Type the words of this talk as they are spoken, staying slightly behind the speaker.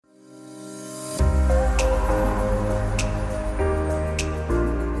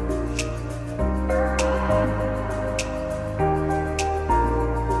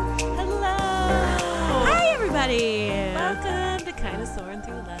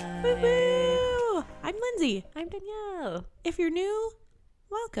Woo-hoo! I'm Lindsay. I'm Danielle. If you're new,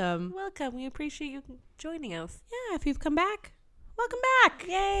 welcome. Welcome. We appreciate you joining us. Yeah, if you've come back, welcome back.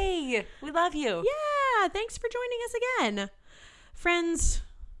 Yay! We love you. Yeah, thanks for joining us again. Friends,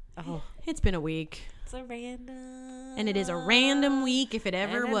 it's been a week. It's a random. And it is a random week if it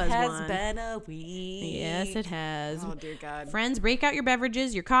ever was one. It has been a week. Yes, it has. Oh, dear God. Friends, break out your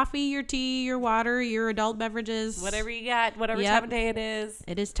beverages, your coffee, your tea, your water, your adult beverages. Whatever you got, whatever time of day it is.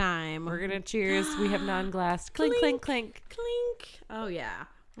 It is time. We're going to cheers. We have non-glassed. Clink, clink, clink. Clink. Oh, yeah.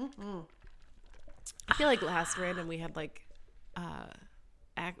 Mm-hmm. I feel like last random we had like...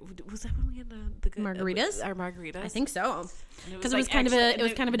 was that when we had the margaritas? Our margaritas, I think so. Because it was kind of an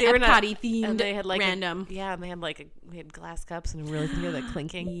Epcot-y themed they had like random. And they had we had glass cups and really could hear that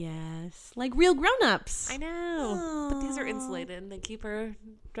clinking. Yes, like real grown-ups. I know, but these are insulated and they keep our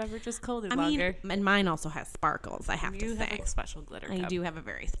beverages colder longer. And mine also has sparkles. I have to say, you have a special glitter cup. I do have a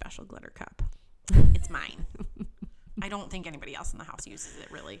very special glitter cup. It's mine. I don't think anybody else in the house uses it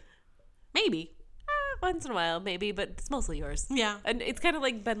really. Maybe. Once in a while, maybe, but it's mostly yours. Yeah. And it's kind of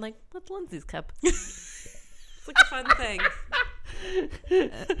like been like, what's Lindsay's cup? It's like a fun thing.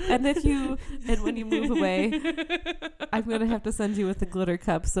 And when you move away, I'm going to have to send you with the glitter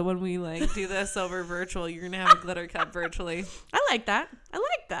cup. So when we like do this over virtual, you're going to have a glitter cup virtually. I like that.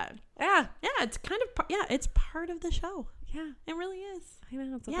 Yeah. Yeah, it's kind of, it's part of the show. Yeah. It really is. I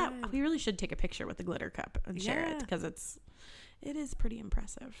know. It's we really should take a picture with the glitter cup and share it because it is pretty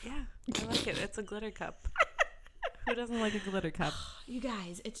impressive. Yeah, I like it. It's a glitter cup. Who doesn't like a glitter cup? You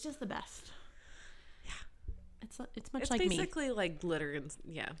guys, it's just the best. Yeah. It's much like me. It's basically like glitter and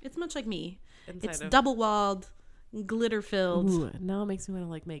It's much like me. It's of double-walled, glitter-filled. Ooh, now it makes me want to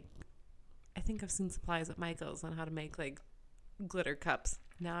like make... I think I've seen supplies at Michael's on how to make like glitter cups.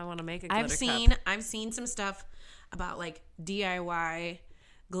 Now I want to make a glitter cup. I've seen some stuff about like DIY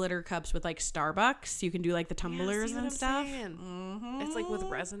glitter cups with like Starbucks. You can do like the tumblers and stuff. Mm-hmm. It's like with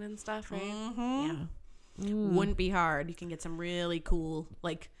resin and stuff, right? Mm-hmm. Yeah. Wouldn't be hard. You can get some really cool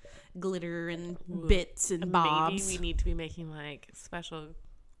like glitter and bits and bobs. Maybe we need to be making like special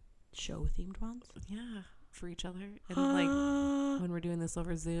show themed ones. Yeah, for each other. And like when we're doing this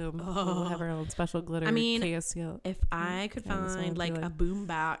over Zoom, we'll have our own special glitter. KSCL. If I could find like a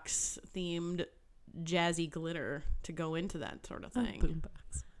boombox themed jazzy glitter to go into that sort of thing.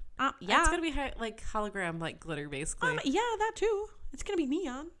 Boombox. Yeah, it's gonna be like hologram like glitter basically. Yeah, that too. It's gonna be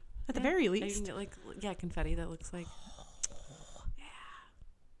neon at the very least. You can get confetti that looks like. Yeah,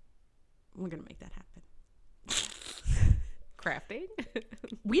 we're gonna make that happen. Crafting?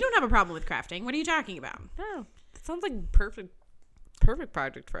 We don't have a problem with crafting. What are you talking about? No, it sounds like perfect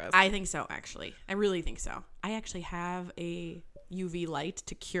project for us. I think so. Actually, I really think so. I actually have a UV light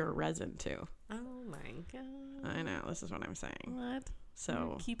to cure resin too. Oh my God. I know. This is what I'm saying. What? So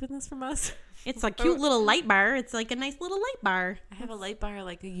you're keeping this from us? It's a cute little light bar. It's like a nice little light bar. I have a light bar,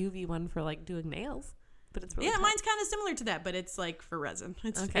 like a UV one for like doing nails, but it's really mine's kind of similar to that, but it's like for resin.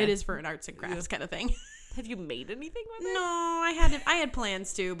 It is for an arts and crafts kind of thing. Have you made anything with it? No, I had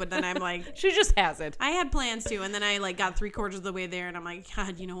plans to, but then I'm like, she just has it. I had plans to, and then I like got 3/4 of the way there, and I'm like,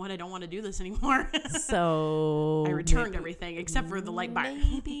 God, you know what? I don't want to do this anymore. So I returned everything except for the light bar.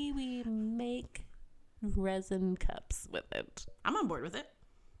 Maybe we make resin cups with it. I'm on board with it.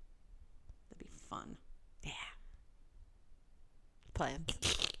 That'd be fun. Yeah. Plan.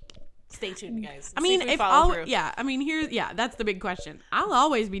 Stay tuned, guys. I mean, that's the big question. I'll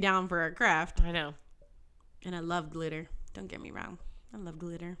always be down for a craft. I know. And I love glitter. Don't get me wrong. I love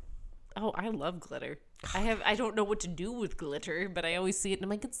glitter. Oh, I love glitter. I don't know what to do with glitter, but I always see it and I'm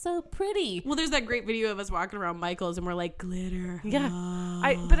like, it's so pretty. Well, there's that great video of us walking around Michael's and we're like, glitter. Yeah.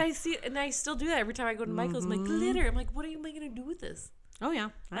 But I see it and I still do that every time I go to Michael's. I'm like, glitter. I'm like, what am I going to do with this? Oh, yeah.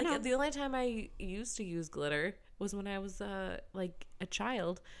 I know. The only time I used to use glitter was when I was like a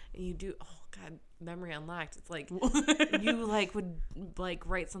child, and you do, oh God, memory unlocked. It's like you like would like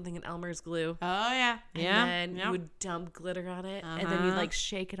write something in Elmer's glue. Oh yeah, and then you would dump glitter on it, and then you like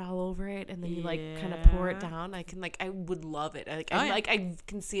shake it all over it, and then you like kind of pour it down. I would love it. I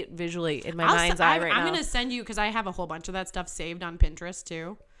can see it visually in my mind's eye right now. I'm gonna send you because I have a whole bunch of that stuff saved on Pinterest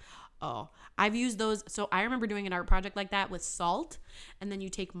too. Oh, I've used those. So I remember doing an art project like that with salt, and then you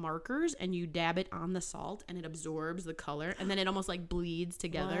take markers and you dab it on the salt and it absorbs the color, and then it almost like bleeds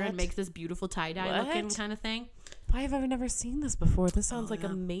together and makes this beautiful tie-dye looking kind of thing. Why have I never seen this before? This sounds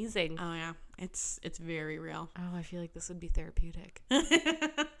amazing. Oh yeah, it's very real. Oh, I feel like this would be therapeutic.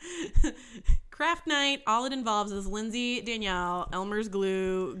 Craft night, all it involves is Lindsay, Danielle, Elmer's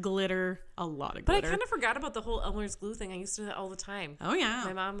glue, glitter, a lot of glitter. But I kind of forgot about the whole Elmer's glue thing. I used to do that all the time. Oh yeah.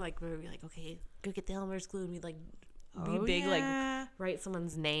 My mom would be like, okay, go get the Elmer's glue, and we'd like be big, like write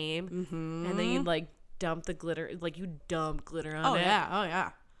someone's name, and then you'd like dump the glitter, like you dump glitter on it. Oh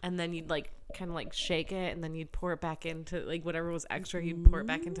yeah. And then you'd like kind of like shake it, and then you'd pour it back into like whatever was extra. You'd pour it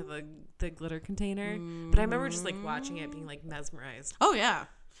back into the glitter container. But I remember just like watching it, being like mesmerized. Oh yeah,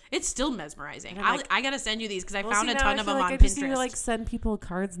 it's still mesmerizing. I gotta send you these because I found a now ton of them on I Pinterest. just need to like send people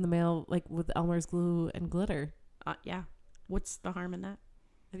cards in the mail like with Elmer's glue and glitter. Yeah, what's the harm in that?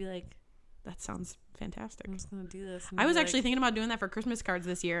 I'd be like, that sounds fantastic. I'm just gonna do this. I was actually thinking about doing that for Christmas cards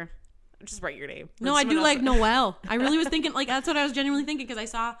this year. Just write your name. No, I do like Noel. I really was thinking, like, that's what I was genuinely thinking, because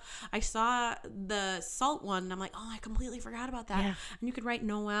I saw the salt one, and I'm like, oh, I completely forgot about that. Yeah. And you could write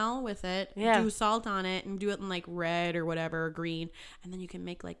Noel with it, yeah. do salt on it, and do it in like red or whatever, or green, and then you can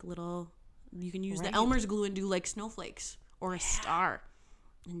make like little. You can use the Elmer's glue and do like snowflakes or a star,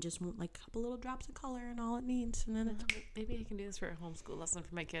 and just like a couple little drops of color, and all it needs, and then it's. Maybe I can do this for a homeschool lesson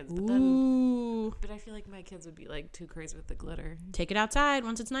for my kids. But I feel like my kids would be like too crazy with the glitter. Take it outside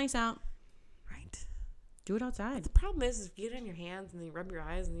once it's nice out. Right. Do it outside. But the problem is if you get it in your hands and then you rub your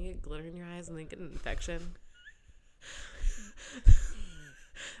eyes and you get glitter in your eyes and then you get an infection.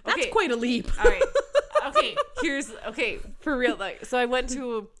 That's quite a leap. All right. Okay, for real. Like, so I went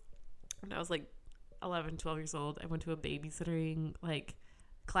to, when I was like 11, 12 years old, I went to a babysitting like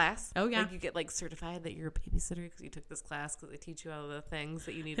class. Oh yeah. Like you get like certified that you're a babysitter because you took this class because they teach you all the things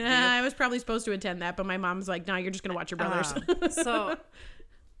that you need to do. I was probably supposed to attend that, but my mom's like, no, you're just going to watch your brothers. So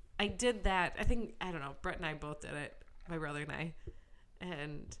I did that. I don't know. Brett and I both did it. My brother and I.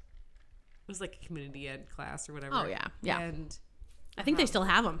 And it was like a community ed class or whatever. Oh, yeah. Yeah. And I think they still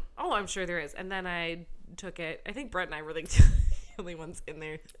have them. Oh, I'm sure there is. And then I took it. I think Brett and I were like the only ones in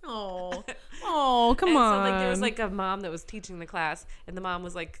there. Oh, come and on. So like there was like a mom that was teaching the class, and the mom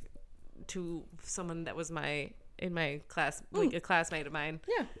was like to someone that was in my class, like a classmate of mine.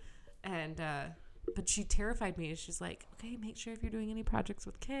 Yeah. And but she terrified me. She's like, okay, make sure if you're doing any projects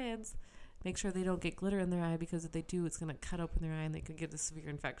with kids, make sure they don't get glitter in their eye, because if they do, it's going to cut open their eye and they could get a severe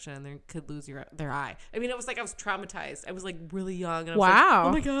infection and they could lose their eye. I mean, it was like I was traumatized. I was like really young. And I was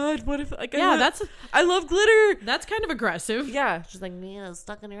wow. Like, oh my God, what if, like, yeah, I love glitter. That's kind of aggressive. Yeah. She's like, man, it's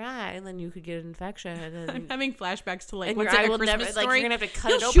stuck in your eye and then you could get an infection. And I'm having flashbacks to like, and what's your it, eye a will Christmas never, story? like, you're going to have to cut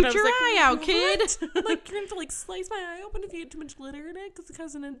You'll it open. shoot your eye out, kid. I'm like, you're going to have to like slice my eye open if you get too much glitter in it because it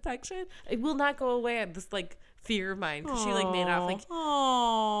causes an infection. It will not go away. This like fear of mine, because she like made off like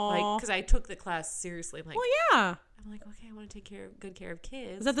because I took the class seriously. I'm like, well, yeah. I'm like, okay, I want to take good care of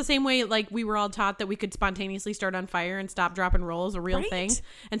kids. Is that the same way like we were all taught that we could spontaneously start on fire and stop, drop, and roll is a real thing? And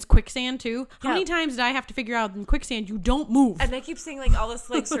it's quicksand too. How many times did I have to figure out in quicksand you don't move? And I keep seeing like all this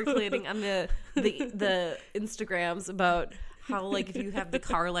like circulating on the Instagrams about how like if you have the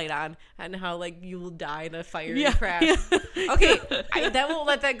car light on and how like you will die in a fiery crash. Yeah. Okay, that won't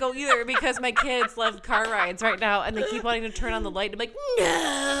let that go either, because my kids love car rides right now and they keep wanting to turn on the light. And I'm like,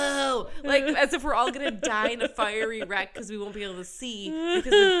 no, like as if we're all gonna die in a fiery wreck because we won't be able to see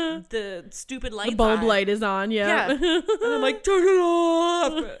because the stupid light, the bulb light is on. Yeah. And I'm like, turn it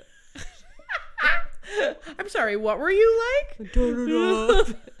off. I'm sorry, what were you like? Turn it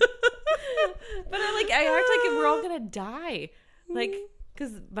off. But I act like we're all gonna die, like,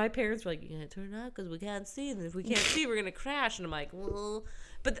 because my parents were like, you gotta turn it off because we can't see, and if we can't see, we're gonna crash. And I'm like, well,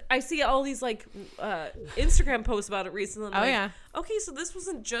 but I see all these like Instagram posts about it recently. I'm like, okay, so this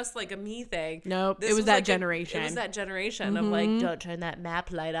wasn't just like a me thing. Nope, it was that like generation. It was that generation of like, don't turn that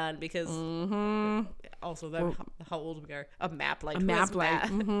map light on because. Also, that how old we are. A map light.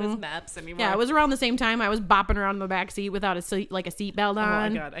 Who's maps anymore? Yeah, it was around the same time I was bopping around in the back seat without a seatbelt on. Oh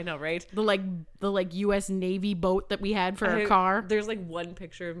my God, I know, right? The U.S. Navy boat that we had for our car. There's like one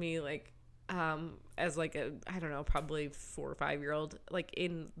picture of me like as like a, I don't know, probably 4 or 5 year old, like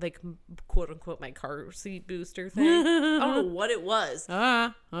in like quote unquote my car seat booster thing. I don't know what it was.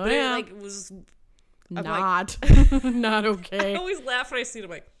 But it was not okay. I always laugh when I see it.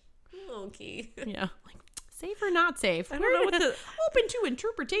 I'm like, okay. Yeah. Like, safe or not safe? I don't know what the open to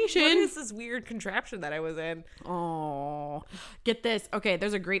interpretation. What is this weird contraption that I was in? Oh, get this. Okay,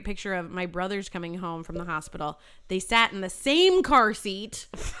 there's a great picture of my brothers coming home from the hospital. They sat in the same car seat.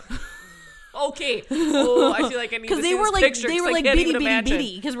 Okay. Oh, I feel like I need to see this picture. They were like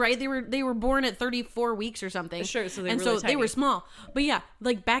bitty. Because they were born at 34 weeks or something. Sure. So they were small. But yeah,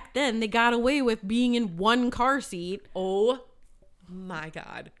 like back then they got away with being in one car seat. Oh my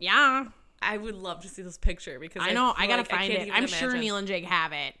God. Yeah. I would love to see this picture because I know I gotta find it. I'm sure Neil and Jake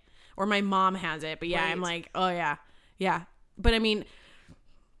have it, or my mom has it. But yeah, I'm like, oh yeah. But I mean,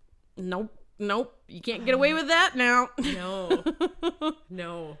 nope. You can't get away with that now.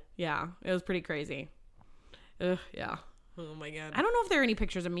 No. Yeah, it was pretty crazy. Yeah. Oh my God. I don't know if there are any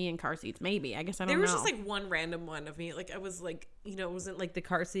pictures of me in car seats. Maybe. I guess I don't know. There was just like one random one of me. Like I was like, you know, it wasn't like the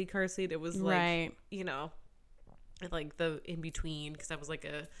car seat. It was like, you know, like the in between, because I was like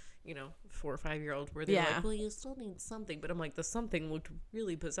a, you know, 4 or 5 year old where they're like, well, you still need something. But I'm like, the something looked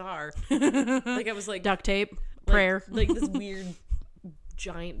really bizarre. Like I was like duct tape, prayer, like this weird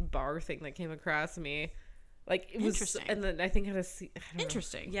giant bar thing that came across me. Like it was interesting. And then I think I had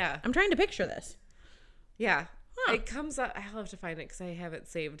interesting. Yeah. I'm trying to picture this. Yeah. Huh. It comes up. I'll have to find it because I have it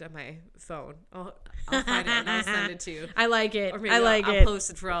saved on my phone. I'll find it and I'll send it to you. I like it. Or maybe I'll post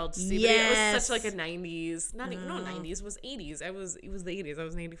it for all to see. Yes. But it was such like a 90s. Not even, no, 90s. It was 80s. It was the 80s. I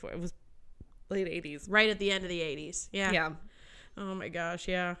was in 84. It was late 80s. Right at the end of the 80s. Yeah. Yeah. Oh my gosh.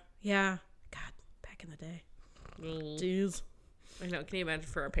 Yeah. Yeah. God, back in the day. Jeez. I know. Can you imagine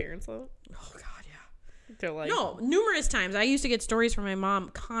for our parents though? Oh God, yeah. They're like, no, numerous times. I used to get stories from my mom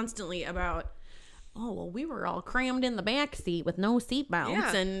constantly about, oh, well, we were all crammed in the back seat with no seat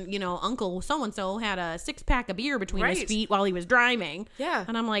belts, and, you know, Uncle so-and-so had a 6-pack of beer between his feet while he was driving. Yeah.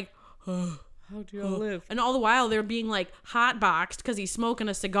 And I'm like, how do y'all live? And all the while they're being like hot boxed because he's smoking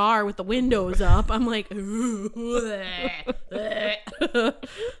a cigar with the windows up. I'm like, I'm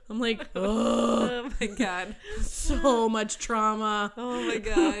like, oh my God, so much trauma. Oh my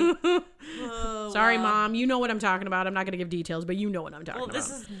God. Oh, sorry, wow. Mom. You know what I'm talking about. I'm not going to give details, but you know what I'm talking about. Well, this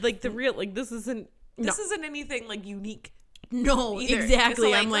is like the real, like this isn't anything like unique. No, either.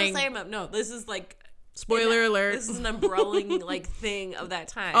 Exactly. So, I'm like, no, this is like. Spoiler alert. This is an umbrelling like thing of that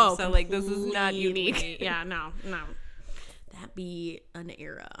time. Oh, so like this is not unique. Yeah, no. That'd be an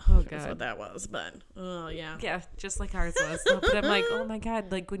era. Oh God. That's what that was. But oh yeah. Yeah, just like ours was. So, but I'm like, oh my God,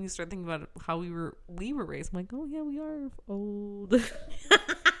 like when you start thinking about how we were raised, I'm like, oh yeah, we are old.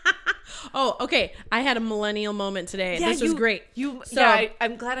 Oh, okay. I had a millennial moment today. Yeah, this was great.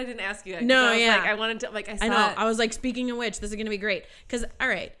 I'm glad I didn't ask you that. No, I wanted to, like, I know. I was like, speaking of which, this is going to be great. Because, all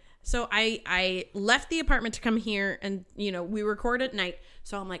right. So I left the apartment to come here and, you know, we record at night.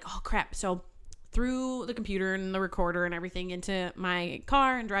 So I'm like, oh, crap. So threw the computer and the recorder and everything into my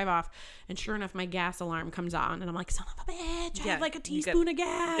car and drive off. And sure enough, my gas alarm comes on. And I'm like, son of a bitch, I have like a teaspoon of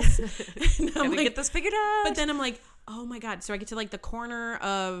gas. And I'm like, get this figured out. But then I'm like, oh my God. So I get to like the corner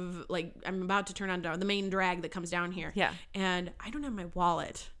of like, I'm about to turn on the main drag that comes down here. Yeah. And I don't have my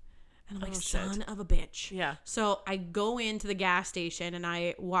wallet. And I'm like, son shit. of a bitch. Yeah. So I go into the gas station and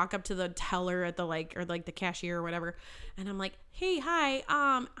I walk up to the teller at the the cashier or whatever. And I'm like, hey, hi.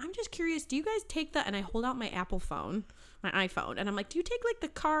 I'm just curious. Do you guys take and I hold out my Apple phone, my iPhone. And I'm like, do you take like the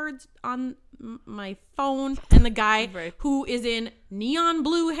cards on my phone? And the guy who is in neon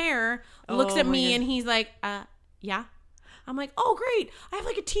blue hair looks at me and he's like, yeah. I'm like, oh, great. I have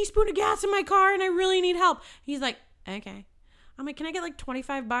like a teaspoon of gas in my car and I really need help. He's like, okay. I'm like, can I get like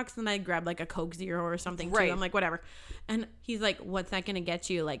 $25? And I grab like a Coke Zero or something too. I'm like, whatever. And he's like, what's that going to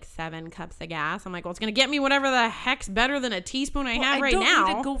get you? Like 7 cups of gas? I'm like, well, it's going to get me whatever the heck's better than a teason I have right now. I don't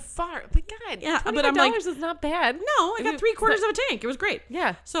need to go far. But God, yeah, but I'm like, $25 is not bad. No, I got 3/4 of a tank. It was great.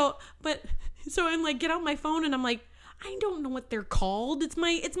 Yeah. So I'm like, get out my phone and I'm like, I don't know what they're called. It's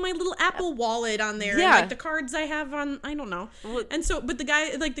my little Apple wallet on there. Yeah. And like the cards I have on, I don't know. Well, and so, but the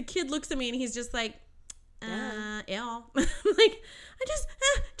guy, like the kid looks at me and he's just like, I'm like,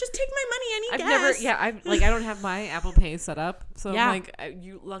 just take my money. I need gas. I don't have my Apple Pay set up, so I'm like,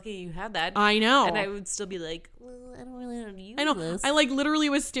 you lucky you had that. I know, and I would still be like, well, I don't really know how to use this. I like literally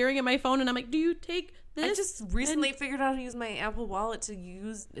was staring at my phone, and I'm like, do you take this? I just recently figured out how to use my Apple Wallet to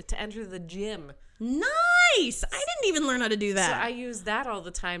enter the gym. Nice. I didn't even learn how to do that. So I use that all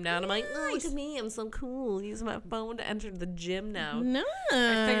the time now, and I'm like, oh, look at me, I'm so cool. Using my phone to enter the gym now. Nice.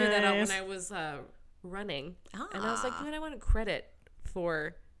 I figured that out when I was running, and I was like, I want credit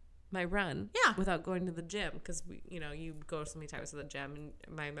for my run without going to the gym, because you go so many times to the gym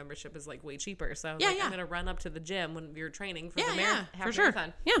and my membership is like way cheaper, so I'm gonna run up to the gym when you're training for the half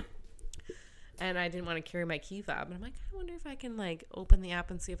marathon. And I didn't want to carry my key fob, and I'm like, I wonder if I can like open the app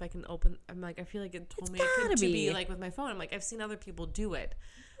and see if I can open. I'm like, I feel like it told me it could be like with my phone. I'm like, I've seen other people do it.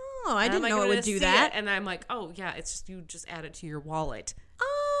 Oh, I didn't know it would do that. And I'm like, oh yeah, it's just you just add it to your wallet.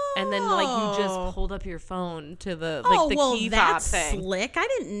 And then, like, you just hold up your phone to the key fob thing. Slick. I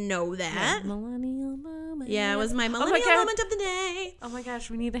didn't know that. Millennial moment. Yeah, it was my millennial moment of the day. Oh, my gosh.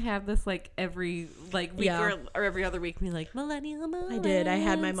 We need to have this, like, every, like, week or every other week. Be like, millennial moment. I did. I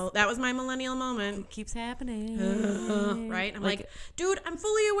had that was my millennial moment. It keeps happening. Right? I'm like, dude, I'm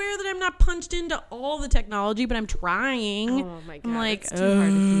fully aware that I'm not punched into all the technology, but I'm trying. Oh, my God. I'm like, it's too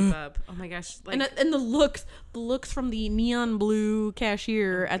hard to keep up. Oh, my gosh. Like, and the looks from the neon blue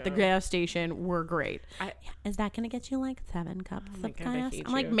cashier at the gas station were great. Is that going to get you like 7 cups of gas?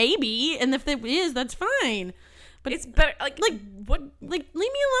 I'm like, maybe. And if it is, that's fine. But it's better. Like what? Like, leave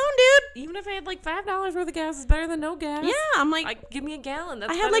me alone, dude. Even if I had like $5 worth of gas, it's better than no gas. Yeah, I'm like give me a gallon.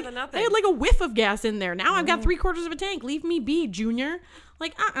 That's better than nothing. I had like a whiff of gas in there. Now I've got 3/4 of a tank. Leave me be, Junior.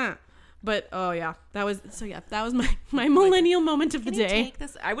 Like, But that was my millennial moment of the day. Take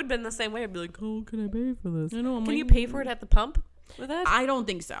this? I would have been the same way. I'd be like, oh, can I pay for this? I know. Can you pay for it at the pump with that? I don't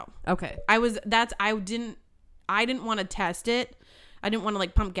think so. Okay. I didn't want to test it. I didn't want to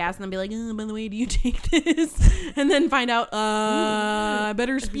like pump gas and then be like, oh, by the way, do you take this? And then find out, I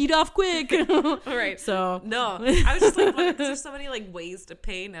better speed off quick. All right. So no, I was just like, what, there's so many like ways to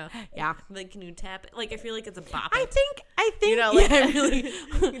pay now. Yeah. Like, can you tap it? Like, I feel like it's a bop. I think, you know, like, yeah, really.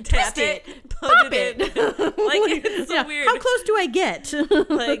 You tap it, pop it. Like, it's so weird. How close do I get?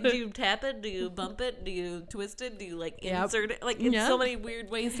 Like, do you tap it? Do you bump it? Do you twist it? Do you like insert it? Like, it's so many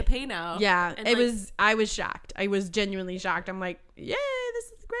weird ways to pay now. Yeah, and, I was shocked. I was genuinely shocked. I'm like, yay, this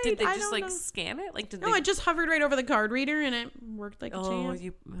is great. Did they just like scan it? Like, I just hovered right over the card reader and it worked like a champ.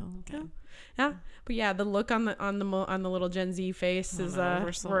 Okay. Yeah, but yeah, the look on the little Gen Z face is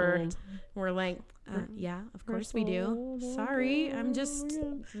we're like, yeah, of course we do. Sorry, I'm just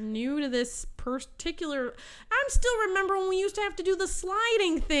new to this particular. I'm still remember when we used to have to do the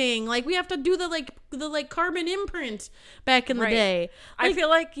sliding thing. Like, we have to do the carbon imprint back in the day. I feel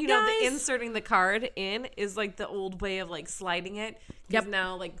like, you know, the inserting the card in is like the old way of like sliding it. Because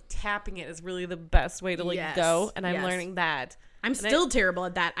now like tapping it is really the best way to like go. And I'm learning that. I'm still terrible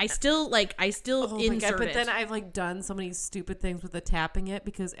at that. I still insert but it. then I've like done so many stupid things with the tapping it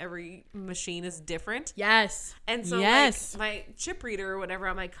because every machine is different. Yes. And so like my chip reader or whatever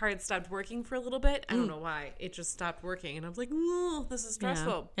on my card stopped working for a little bit. I don't know why. It just stopped working. And I was like, oh, this is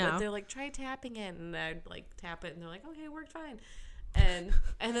stressful. Yeah. But they're like, try tapping it. And I'd like tap it and they're like, okay, it worked fine. And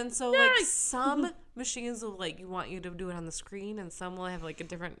then so like some machines will like want you to do it on the screen and some will have like a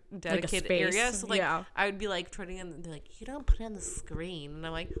different dedicated area. So like I would be like turning in and they're like, you don't put it on the screen. And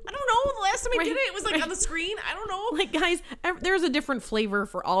I'm like, I don't know. The last time I did it was like on the screen. I don't know. Like, guys, there's a different flavor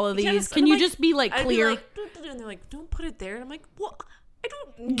for all of these. Yes, can you just be like clear? Be like, and they're like, don't put it there. And I'm like, well, I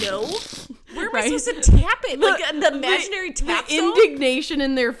don't know. Where am I supposed to tap it? Like the imaginary tap zone? Indignation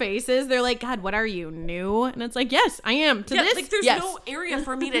in their faces. They're like, God, what are you, new? And it's like, yes, I am. To this, like there's no area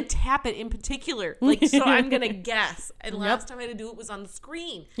for me to tap it in particular. Like, so I'm going to guess. And last time I had to do it was on the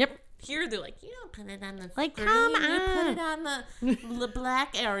screen. Yep. Here they're like, you don't put it on the like, screen. Come you on. put it on the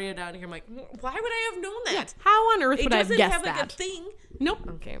black area down here. I'm like, why would I have known that? Yeah. How on earth would I have guessed that? It doesn't have like a thing. Nope.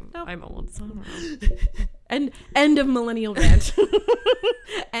 Okay, nope. I'm old. So I don't know. End of millennial rant.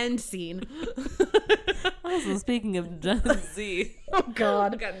 End scene. Also, speaking of Gen Z. Oh,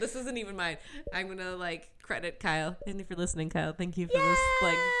 God. This isn't even mine. I'm going to, like, credit Kyle. And if you're listening, Kyle, thank you for this,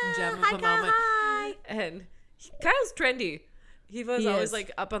 like, gem of a moment. Hi. And Kyle's trendy. He was always,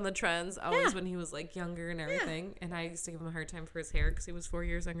 like, up on the trends, always when he was, like, younger and everything. And I used to give him a hard time for his hair because he was 4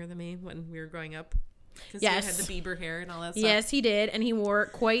 years younger than me when we were growing up. Because he had the Bieber hair and all that stuff. Yes, he did. And he wore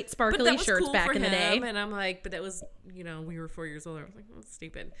quite sparkly shirts cool back in the day. And I'm like, but that was, you know, we were 4 years older. I was like, oh, that's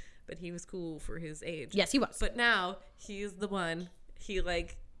stupid. But he was cool for his age. Yes, he was. But now, he is the one. He,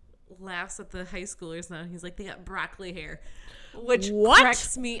 like, laughs at the high schoolers now. He's like, they got broccoli hair. Which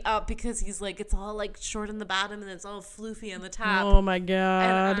cracks me up because he's like, it's all like short in the bottom and it's all floofy on the top. Oh my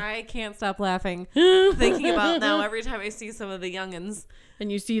God. And I can't stop laughing thinking about now every time I see some of the youngins. And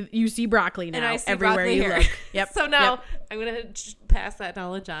you see broccoli now and I see everywhere broccoli you hair. look. Yep. So now I'm going to pass that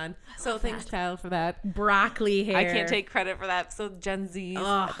knowledge on. So thanks, Kyle, for that. Broccoli hair. I can't take credit for that. So Gen Z,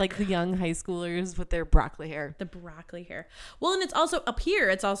 like the young high schoolers with their broccoli hair. The broccoli hair. Well, and it's also up here.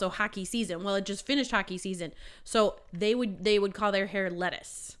 It's also hockey season. Well, it just finished hockey season. So they would call their hair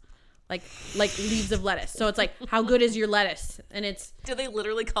lettuce. Like leaves of lettuce. So it's like, how good is your lettuce? And it's... Do they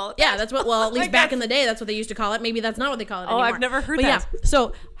literally call it that? Yeah, that's what... Well, at least back in the day, that's what they used to call it. Maybe that's not what they call it anymore. I've never heard that. Yeah,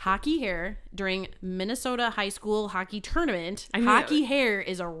 so hockey hair during Minnesota high school hockey tournament, hockey hair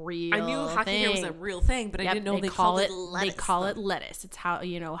is a real thing. I knew hockey hair was a real thing, but I didn't know they called it lettuce. They call it lettuce. It's how,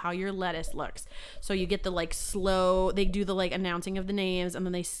 you know, how your lettuce looks. So you get the like slow... They do the like announcing of the names, and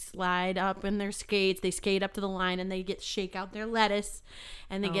then they slide up in their skates. They skate up to the line, and they shake out their lettuce,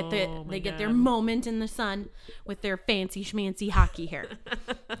 and they get their moment in the sun with their fancy schmancy hockey hair.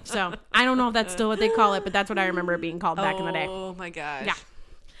 So I don't know if that's still what they call it, but that's what I remember it being called back in the day. Oh my gosh. Yeah.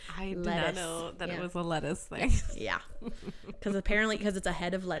 I did not know that it was a lettuce thing. Yeah. Because it's a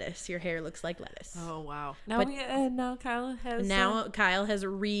head of lettuce. Your hair looks like lettuce. Oh, wow. Now Kyle has... Now Kyle has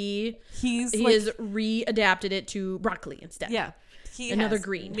He's readapted it to broccoli instead. Yeah. Another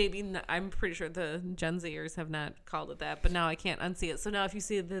green. Maybe I'm pretty sure the Gen Zers have not called it that, but now I can't unsee it. So now if you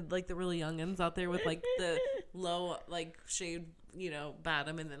see the really youngins out there with like the low, like shaved,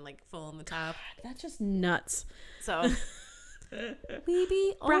 bottom and then like full on the top. That's just nuts. So we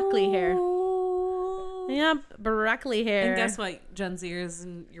be broccoli hair. old. Yep, broccoli hair. And guess what, Gen Zers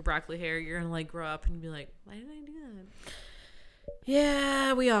and your broccoli hair, you're gonna like grow up and be like, why did I do that?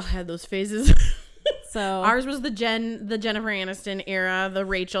 Yeah, we all had those phases. So ours was the Jennifer Aniston era, the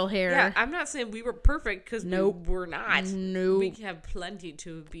Rachel hair. Yeah, I'm not saying we were perfect because we're not. Nope. We have plenty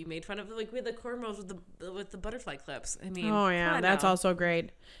to be made fun of. Like we had the cornrows with the butterfly clips. I mean, oh yeah, that's also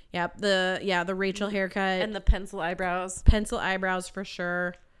great. Yep, the Rachel haircut and the pencil eyebrows. Pencil eyebrows for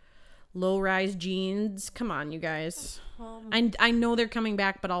sure. Low rise jeans. Come on, you guys. I know they're coming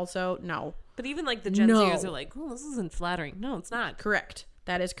back, but also no. But even like the Gen Zers are like, oh, this isn't flattering. No, it's not. Correct.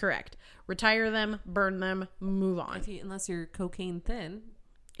 That is correct. Retire them, burn them, move on. Unless you're cocaine thin.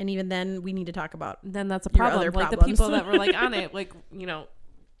 And even then, we need to talk about then that's a problem. Other like problems. The people that were like on it, like,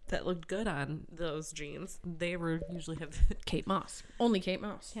 that looked good on those jeans, they were usually have Kate Moss. Only Kate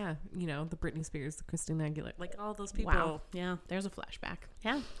Moss. Yeah, the Britney Spears, the Christina Aguilera, like all those people. Wow. Yeah, there's a flashback.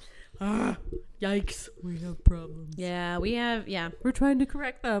 Yeah. Yikes. We have problems. Yeah, we have, We're trying to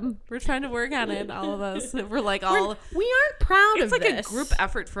correct them. We're trying to work on it, all of us. We're like we aren't proud of this. It's like a group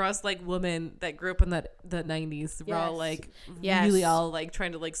effort for us, like women that grew up in the 90s. We're all like really all like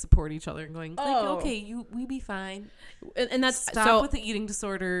trying to like support each other and going like, okay, we be fine. And that's Stop with the eating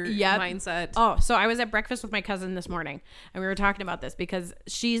disorder mindset. Oh, so I was at breakfast with my cousin this morning and we were talking about this because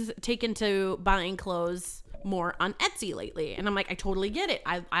she's taken to buying clothes more on Etsy lately. And I'm like, I totally get it.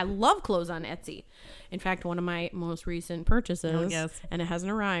 I love clothes on Etsy. In fact, one of my most recent purchases, and it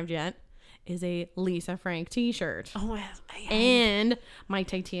hasn't arrived yet, is a Lisa Frank t-shirt. Oh, and my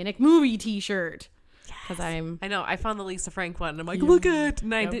Titanic movie t-shirt. Because I know. I found the Lisa Frank one. And I'm like, look at it.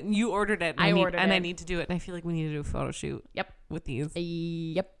 And I didn't. You ordered it. I ordered it. And I need to do it. And I feel like we need to do a photo shoot. Yep. With these.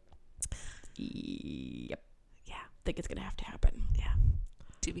 Yep. Yeah. I think it's going to have to happen. Yeah.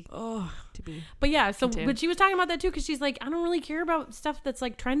 To be. But yeah, so but she was talking about that too because she's like, I don't really care about stuff that's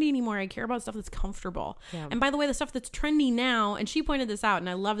like trendy anymore. I care about stuff that's comfortable. Yeah. And by the way, the stuff that's trendy now, and she pointed this out, and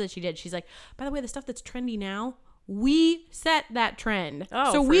I love that she did. She's like, by the way, the stuff that's trendy now, we set that trend.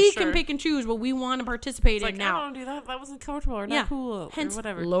 Oh, so we can pick and choose what we want to participate in now. I don't do that. That wasn't comfortable or not cool. Hence, or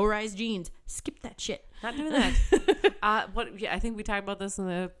whatever. Low-rise jeans. Skip that shit. Not doing that. I think we talked about this in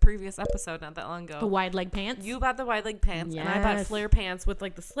the previous episode not that long ago. The wide leg pants. You bought the wide leg pants, and I bought flare pants with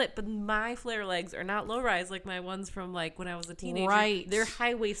like the slit. But my flare legs are not low rise like my ones from like when I was a teenager. Right. They're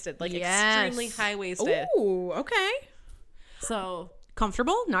high waisted, like extremely high waisted. Ooh, okay. So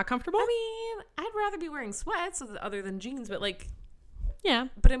comfortable? Not comfortable? I mean, I'd rather be wearing sweats other than jeans, but like, yeah.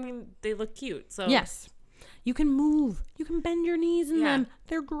 But I mean, they look cute. So yes. You can move. You can bend your knees in them.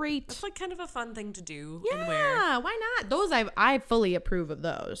 They're great. It's like kind of a fun thing to do and wear. Yeah, why not? Those I fully approve of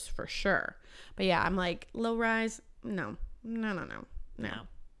those for sure. But yeah, I'm like low rise. No.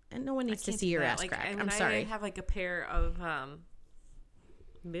 And no one needs to see your ass crack. I'm sorry. I have like a pair of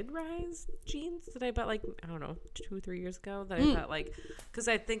mid-rise jeans that I bought like, I don't know, 2 or 3 years ago that I thought like, because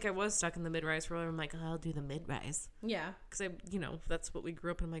I think I was stuck in the mid-rise for a while. I'm like, I'll do the mid-rise. Yeah. Because that's what we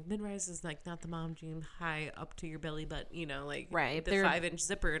grew up in. I'm like, mid-rise is like not the mom jean high up to your belly, but like right. the 5-inch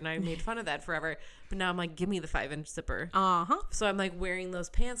zipper. And I made fun of that forever. But now I'm like, give me the 5-inch zipper. So I'm like wearing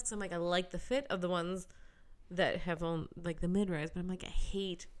those pants because I'm like, I like the fit of the ones that have on like the mid-rise, but I'm like, I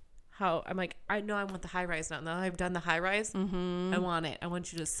hate how I'm like, I know I want the high rise now. Now I've done the high rise. I want it. I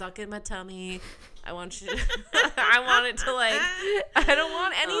want you to suck in my tummy. I want you to, I want it to like, I don't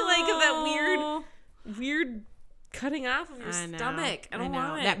want any like of that weird cutting off of your stomach. I don't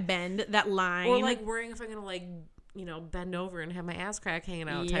want it. That bend, that line. Or like worrying if I'm going to like, bend over and have my ass crack hanging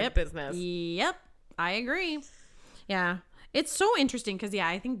out type business. Yep. I agree. Yeah. It's so interesting because,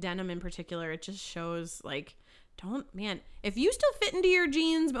 I think denim in particular, it just shows like, if you still fit into your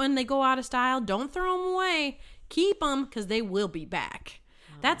jeans when they go out of style, don't throw them away. Keep them because they will be back.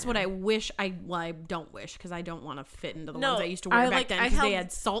 That's what I wish. I don't wish because I don't want to fit into the ones I used to wear back then because they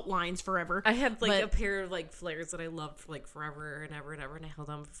had salt lines forever. I had like a pair of like flares that I loved like forever and ever and ever, and I held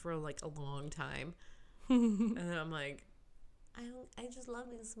them for like a long time. And then I'm like, I just love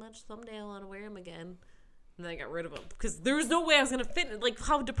these so much. Someday I want to wear them again. And then I got rid of them because there was no way I was going to fit in. Like,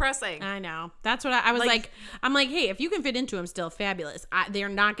 how depressing. I know. That's what I was like, I'm like, hey, if you can fit into them, still fabulous. They're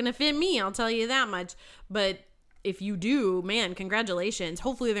not going to fit me. I'll tell you that much. But if you do, man, congratulations.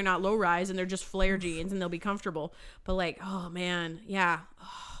 Hopefully they're not low rise and they're just flare jeans and they'll be comfortable. But like, oh man, yeah.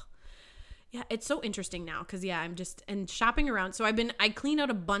 Oh. Yeah, it's so interesting now because, I'm just, and shopping around. So I cleaned out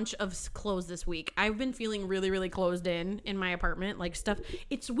a bunch of clothes this week. I've been feeling really, really closed in my apartment, like stuff.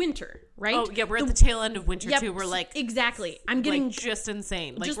 It's winter, right? Oh, yeah, we're at the tail end of winter, too. We're like, exactly. I'm getting like, just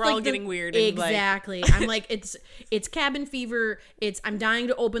insane. Like, just we're like all getting weird. Exactly. And I'm like, it's cabin fever. I'm dying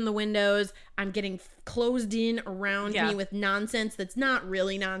to open the windows. I'm getting closed in around me with nonsense that's not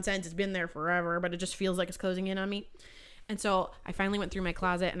really nonsense. It's been there forever, but it just feels like it's closing in on me. And so I finally went through my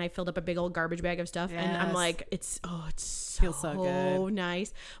closet and I filled up a big old garbage bag of stuff. Yes. And I'm like, it feels so good.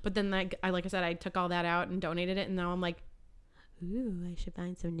 Nice. But then like I said, I took all that out and donated it. And now I'm like, ooh, I should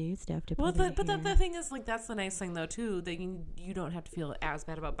find some new stuff to put in here. The thing is, like, that's the nice thing, though, too, that you don't have to feel as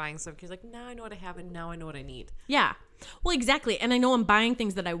bad about buying stuff because, like, now I know what I have and now I know what I need. Yeah. Well, exactly. And I know I'm buying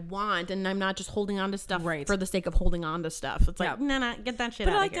things that I want and I'm not just holding on to stuff for the sake of holding on to stuff. It's like, nah, get that shit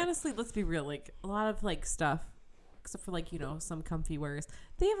out of here. But, like, honestly, let's be real. Like, a lot of, like, stuff, except for, like, some comfy wears,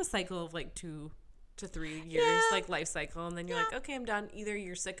 they have a cycle of, like, 2 to 3 years, like, life cycle. And then you're like, okay, I'm done. Either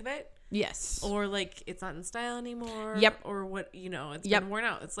you're sick of it. Yes. Or, like, it's not in style anymore. Yep. Or what, it's been worn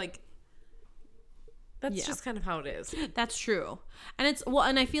out. It's like, that's just kind of how it is. That's true. And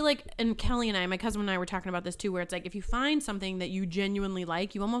and I feel like, and Kelly and my cousin and I were talking about this too, where it's like, if you find something that you genuinely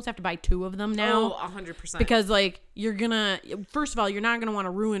like, you almost have to buy 2 of them now. Oh, 100%. Because, like, first of all, you're not going to want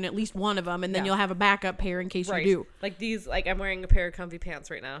to ruin at least one of them, and then you'll have a backup pair in case you do. Like these, like, I'm wearing a pair of comfy pants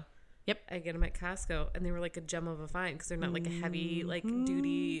right now. Yep. I get them at Costco, and they were like a gem of a find because they're not like a heavy, like,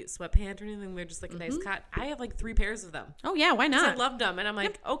 duty sweatpant or anything. They're just like a nice cut. I have like 3 pairs of them. Oh, yeah. Why not? I loved them. And I'm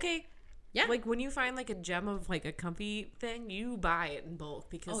like, okay. Yeah. Like, when you find like a gem of like a comfy thing, you buy it in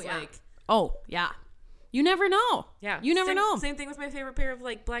bulk because you never know. Yeah. You never know. Same thing with my favorite pair of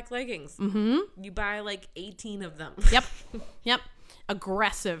like black leggings. Mm-hmm. You buy like 18 of them. Yep.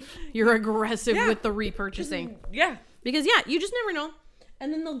 Aggressive. You're aggressive with the repurchasing. Yeah. Because you just never know.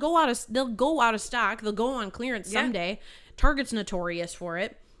 And then they'll go out of stock. They'll go on clearance someday. Target's notorious for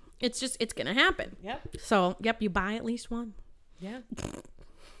it. It's gonna happen. Yep. So you buy at least one. Yeah.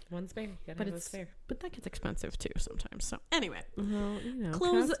 One spare. You gotta have a spare. But that gets expensive too sometimes. So anyway,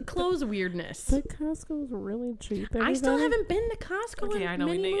 well, clothes weirdness. But Costco's really cheap. Everybody. I still haven't been to Costco. Okay, I know.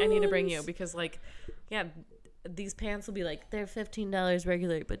 I need to bring you because, like, these pants will be like, they're $15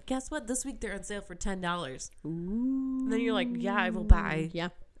 regular, but guess what? This week they're on sale for $10. Ooh. And then you're like, I will buy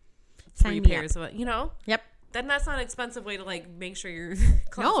 3 pairs of it. Yep. Then that's not an expensive way to, like, make sure you're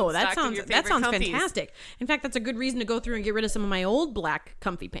that sounds fantastic. In fact, that's a good reason to go through and get rid of some of my old black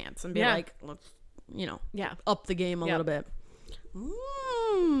comfy pants and be like, let's up the game a little bit.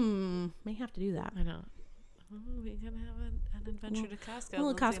 May have to do that. I know. Oh, we're gonna have an adventure to Costco. A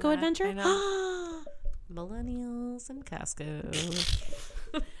little Costco adventure. I know. Millennials and Costco.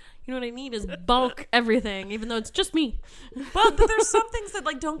 You know what I need is bulk everything, even though it's just me. Well, but there's some things that,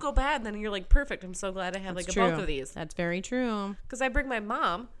 like, don't go bad, and then you're like, perfect. I'm so glad I have a bulk of these. That's very true. Because I bring my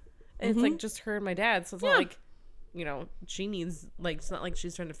mom, and it's like just her and my dad, so it's not like, she needs, like, it's not like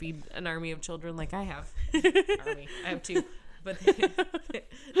she's trying to feed an army of children like I have. I have 2, but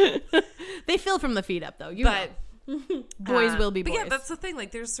they fill from the feet up though. Boys will be boys. But yeah, that's the thing.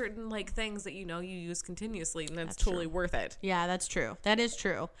 Like, there's certain, like, things that you use continuously, and that's totally worth it. Yeah, that's true. That is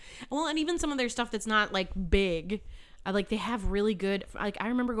true. Well, and even some of their stuff that's not, like, big, like, they have really good. Like, I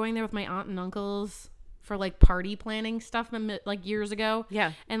remember going there with my aunt and uncles for, like, party planning stuff, like, years ago.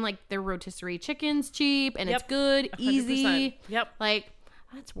 Yeah. And, like, their rotisserie chicken's cheap, and it's good, 100%. Easy. Yep. Like,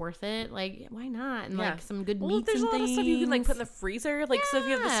 that's worth it. Like, why not? And like some good meats and there's things. a lot of stuff you can like put in the freezer. Like, so if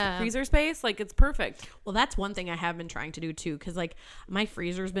you have this freezer space, like, it's perfect. Well, that's one thing I have been trying to do too, because like my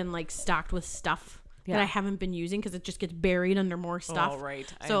freezer's been like stocked with stuff that I haven't been using because it just gets buried under more stuff. Oh, right.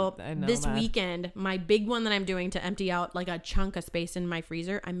 So I know this that. Weekend, my big one that I'm doing to empty out like a chunk of space in my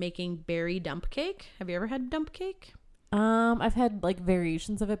freezer, I'm making berry dump cake. Have you ever had dump cake? I've had like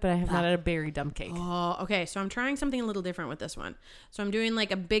variations of it, but I have not had a berry dump cake. Oh, okay. So I'm trying something a little different with this one. So I'm doing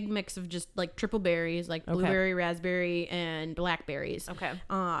like a big mix of just like triple berries, like blueberry, raspberry, and blackberries. Okay.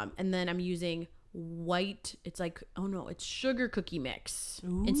 And then I'm using it's sugar cookie mix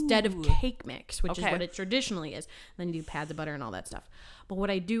instead of cake mix, which is what it traditionally is. And then you do pads of butter and all that stuff. But what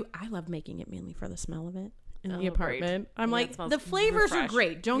I do, I love making it mainly for the smell of it. In the apartment. Great. I'm like, the flavors are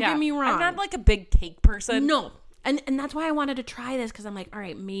great. Don't get me wrong. I'm not like a big cake person. No. And that's why I wanted to try this, because I'm like, all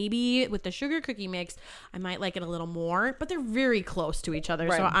right, maybe with the sugar cookie mix, I might like it a little more, but they're very close to each other,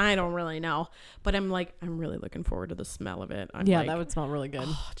 so I don't really know. But I'm like, I'm really looking forward to the smell of it. That would smell really good.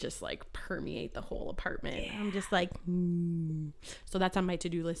 Just like permeate the whole apartment. Yeah. I'm just like, So that's on my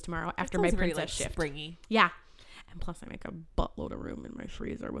to-do list tomorrow after my princess shift. Springy. Yeah. And plus I make a buttload of room in my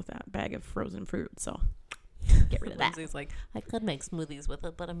freezer with that bag of frozen fruit, so. Get rid of that. Lindsay's like, I could make smoothies with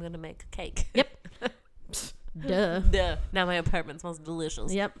it, but I'm gonna make a cake. Yep. Duh. Now my apartment smells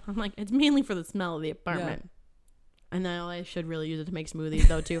delicious. Yep. I'm like, it's mainly for the smell of the apartment. And now I should really use it to make smoothies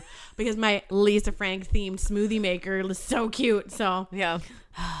though too, because my Lisa Frank themed smoothie maker is so cute. So yeah,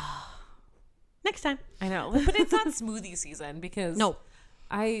 next time. I know, but it's not smoothie season because no,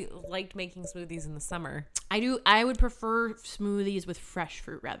 I liked making smoothies in the summer. I do. I would prefer smoothies with fresh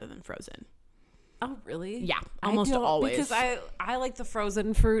fruit rather than frozen. Oh really? Yeah, almost always. Because I like the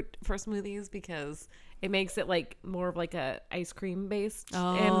frozen fruit for smoothies because it makes it like more of like a ice cream based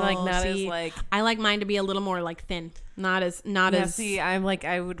and like not as like. I like mine to be a little more like thin, not as. See, I'm like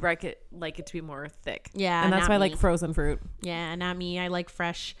I would like it to be more thick. Yeah, and that's why I me. like frozen fruit. Yeah, not me. I like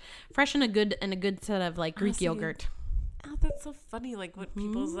fresh and a good set of like Greek yogurt. Oh, that's so funny. Like what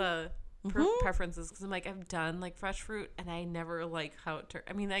people's preferences, because I'm like I've done like fresh fruit and I never like how it turns.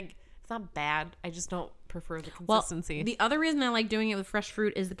 I mean, like it's not bad. I just don't prefer the consistency. Well, the other reason I like doing it with fresh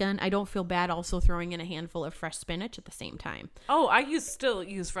fruit is again I don't feel bad also throwing in a handful of fresh spinach at the same time. Oh, I still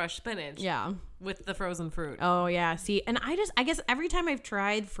use fresh spinach. Yeah, with the frozen fruit. Oh yeah. See, and I guess every time I've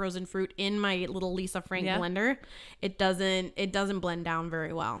tried frozen fruit in my little Lisa Frank blender, it doesn't blend down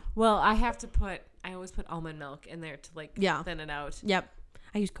very well. Well, I always put almond milk in there to like thin it out. Yep.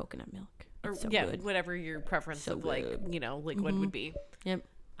 I use coconut milk. It's so good. Whatever your preference of like, liquid would be. Yep.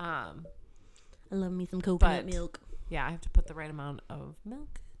 I love me some coconut milk. Yeah, I have to put the right amount of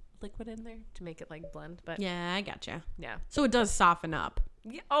milk liquid in there to make it like blend. But yeah, I gotcha. Yeah. So it does soften up.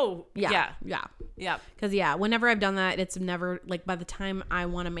 Yeah. Oh, yeah. Because whenever I've done that, it's never like by the time I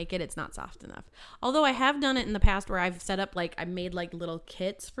want to make it, it's not soft enough. Although I have done it in the past where I've set up like I made like little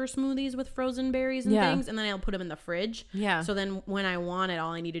kits for smoothies with frozen berries and things, and then I'll put them in the fridge. Yeah. So then when I want it,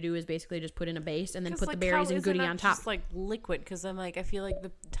 all I need to do is basically just put in a base and then put the berries and goodie on top. Just like liquid, because I'm like I feel like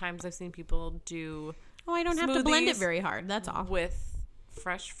the times I've seen people do. Oh, I don't have to blend it very hard. That's all. With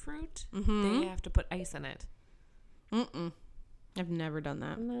fresh fruit, they have to put ice in it. I've never done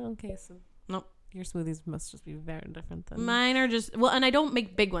that. No, okay, so nope. Your smoothies must just be very different than mine are just and I don't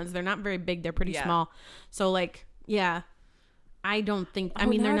make big ones. They're not very big. They're pretty small. So like, I don't think. I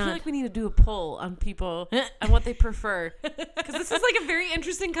mean, they're not. I feel like we need to do a poll on people and what they prefer, because this is like a very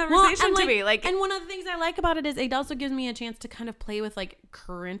interesting conversation to me. Like, and one of the things I like about it is it also gives me a chance to kind of play with like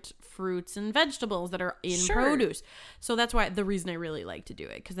current fruits and vegetables that are in produce. So that's why the reason I really like to do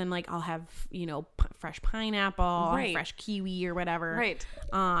it, because then like I'll have fresh pineapple, fresh kiwi or whatever, right?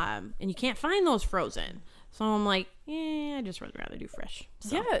 And you can't find those frozen. So I'm like, I just would rather do fresh.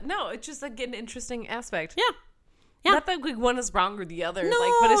 So. Yeah, no, it's just like an interesting aspect. Yeah. Yeah. Not that like one is wrong or the other.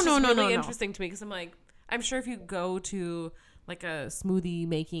 No, but it's just really interesting to me, because I'm like, I'm sure if you go to like a smoothie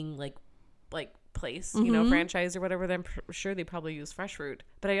making like place, franchise or whatever, then I'm sure they probably use fresh fruit.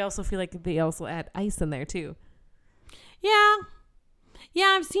 But I also feel like they also add ice in there too. Yeah.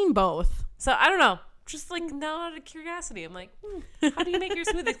 Yeah, I've seen both. So I don't know. Just like now out of curiosity, I'm like, how do you make your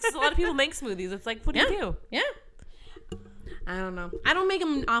smoothies? Because a lot of people make smoothies. It's like, what do you do? Yeah. I don't know. I don't make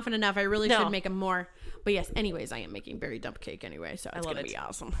them often enough. I really should make them more. But yes, anyways, I am making berry dump cake anyway, so it's going to be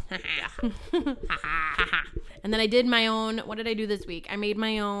awesome. And then I did my own, what did I do this week? I made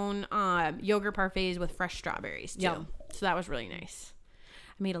my own yogurt parfaits with fresh strawberries, too. Yum. So that was really nice.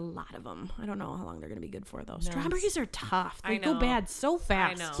 I made a lot of them. I don't know how long they're going to be good for, though. Nice. Strawberries are tough. They go bad so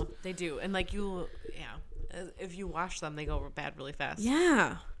fast. I know. They do. And like if you wash them, they go bad really fast.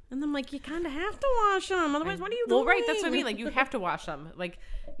 Yeah. And I'm like, you kind of have to wash them. Otherwise, what are you doing? Well, right. That's what I mean. Like, you have to wash them. Like,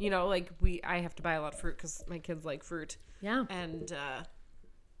 I have to buy a lot of fruit because my kids like fruit. Yeah. And,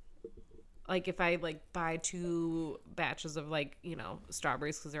 like, if I, buy 2 batches of,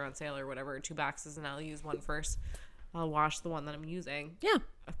 strawberries because they're on sale or whatever, 2 boxes, and I'll use one first, I'll wash the one that I'm using. Yeah.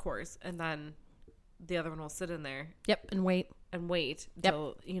 Of course. And then the other one will sit in there. Yep. And wait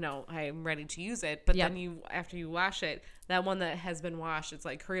until I'm ready to use it. But then after you wash it, that one that has been washed, it's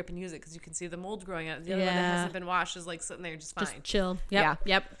like hurry up and use it because you can see the mold growing out. The other one that hasn't been washed is like sitting there just fine. Just chill. Yep.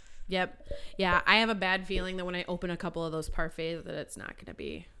 Yeah. Yep. Yeah. I have a bad feeling that when I open a couple of those parfaits that they're not going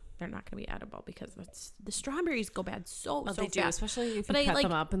to be edible because the strawberries go bad so they fast. Do, especially if you cut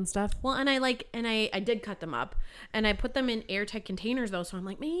them up and stuff. Well, and I did cut them up and I put them in airtight containers though, so I'm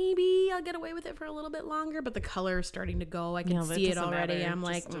like, maybe I'll get away with it for a little bit longer, but the color is starting to go. I can see it already. Matter. I'm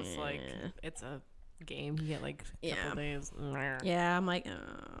like, it's like it's a game. You get like a couple days. Yeah, I'm like,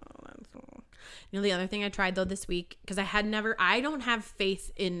 oh, that's cool. The other thing I tried though this week, because I don't have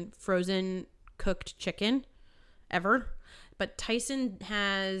faith in frozen cooked chicken ever. But Tyson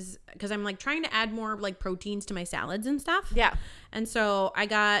has, because I'm like trying to add more like proteins to my salads and stuff. Yeah. And so I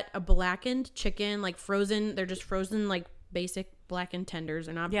got a blackened chicken, like frozen. They're just frozen, like basic blackened tenders.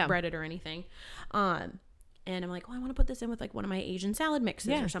 They're not breaded or anything. And I'm like, I want to put this in with like one of my Asian salad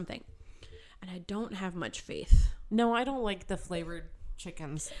mixes or something. And I don't have much faith. No, I don't like the flavored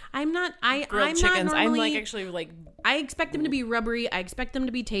chickens. I'm not. Grilled I'm chickens. not normally, I'm like actually like. I expect them to be rubbery. I expect them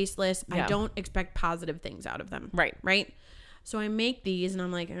to be tasteless. Yeah. I don't expect positive things out of them. Right. So I make these, and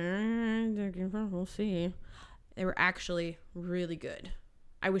I'm like, we'll see. They were actually really good.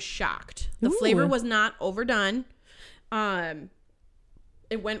 I was shocked. The flavor was not overdone.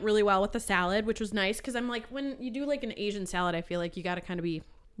 It went really well with the salad, which was nice because I'm like, when you do like an Asian salad, I feel like you got to kind of be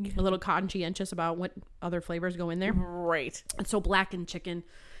a little conscientious about what other flavors go in there. Right. And so blackened chicken,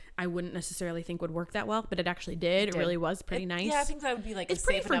 I wouldn't necessarily think would work that well, but it actually did. It really was pretty nice. Yeah, I think that would be like it's a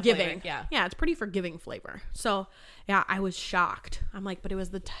pretty safe enough forgiving. flavor. Yeah, it's pretty forgiving flavor. So yeah, I was shocked. I'm like, but it was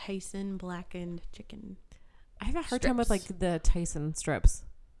the Tyson blackened chicken. I have a hard time with like the Tyson strips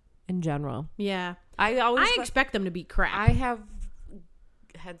in general. Yeah, I expect them to be crap. I have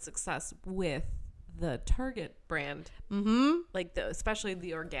had success with the Target brand, like especially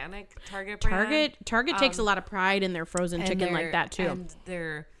the organic Target brand. Target takes a lot of pride in their frozen chicken like that too, and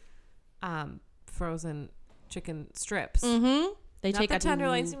their frozen chicken strips. They Not take the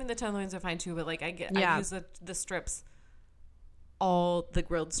tenderloins. I mean, the tenderloins are fine too, but like I use the strips. All the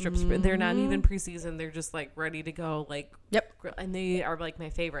grilled strips, they're not even pre-seasoned. They're just like ready to go. Like and they are like my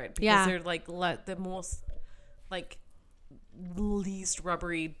favorite because they're like the most like least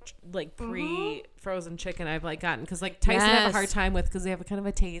rubbery like pre-frozen chicken I've like gotten because like Tyson I have a hard time with because they have a kind of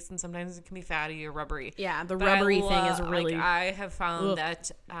a taste and sometimes it can be fatty or rubbery. Yeah, the rubbery thing is really. Like, I have found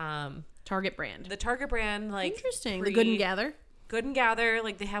that Target brand. The Target brand like interesting. The Good and Gather. Good and Gather,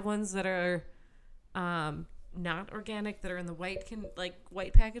 like they have ones that are not organic that are in the white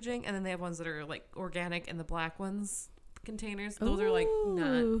packaging, and then they have ones that are like organic in the black ones containers. Those are like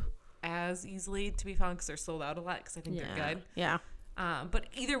not as easily to be found because they're sold out a lot because I think they're good. Yeah. But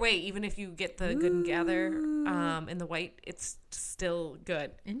either way, even if you get the Good and Gather in the white, it's still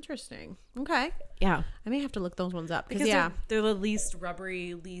good. Interesting. Okay. Yeah. I may have to look those ones up because they're the least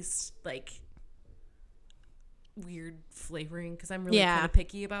rubbery, least like weird flavoring because I'm really kind of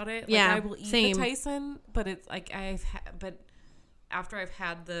picky about it. Like, I will eat the Tyson, but it's like but after I've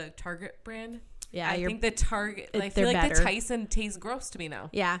had the Target brand, I think the Target. I feel like better. The Tyson tastes gross to me now.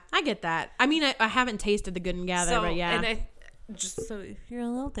 Yeah, I get that. I mean, I haven't tasted the Good and Gather, but yeah. And just so if you're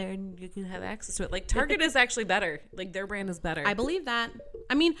out there and you can have access to it, like Target is actually better. Like their brand is better. I believe that.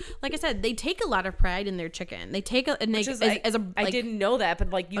 I mean, like I said, they take a lot of pride in their chicken. They take I didn't know that,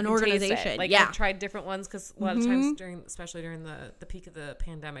 but like you an can organization. Taste it. Like I've tried different ones because a lot of times especially during the peak of the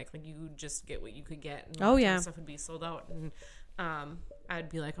pandemic, like you just get what you could get. And stuff would be sold out, and I'd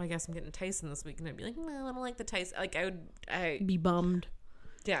be like, I guess I'm getting Tyson this week, and I'd be like, no, I don't like the Tyson. Like I'd be bummed.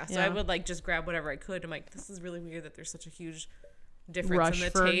 Yeah, so I would like just grab whatever I could. I'm like, this is really weird that there's such a huge difference rush in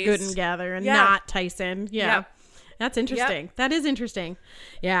the for taste. Good and Gather and not Tyson. Yeah. That's interesting. That is interesting.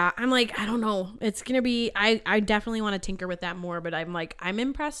 Yeah. I'm like, I don't know. It's going to be, I definitely want to tinker with that more, but I'm like, I'm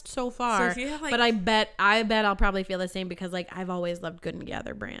impressed so far. So if you have, like, but I bet I'll probably feel the same because like I've always loved Good and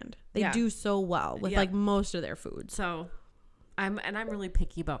Gather brand. They do so well with like most of their food. So I'm really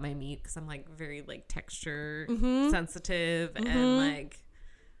picky about my meat because I'm like very like texture sensitive and like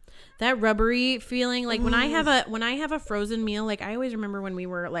that rubbery feeling. Like when I have a frozen meal, like I always remember when we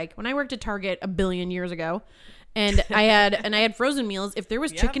were like, when I worked at Target a billion years ago and I had frozen meals. If there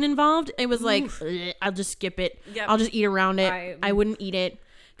was chicken involved, it was like, I'll just skip it. Yep. I'll just eat around it. I wouldn't eat it.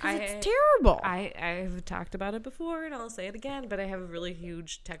 It's terrible. I've talked about it before and I'll say it again, but I have a really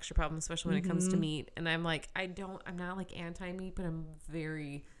huge texture problem, especially when it comes to meat. And I'm like, I'm not like anti-meat, but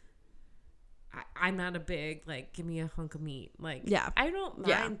I'm not a big, like, give me a hunk of meat. Like, I don't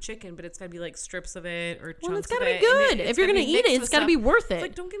mind chicken, but it's got to be, like, strips of it or chunks of it. Well, it's got to be good. If you're going to eat it, it's got to be worth it. It's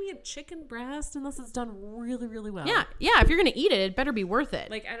like, don't give me a chicken breast unless it's done really, really well. Yeah. Yeah. If you're going to eat it, it better be worth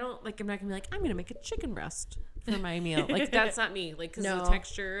it. Like, I'm not going to be like, I'm going to make a chicken breast for my meal. Like, that's not me. Like, because the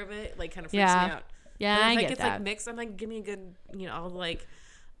texture of it, like, kind of freaks me out. Yeah, I get that. It's, like, mixed. I'm like, give me a good, I'll, like,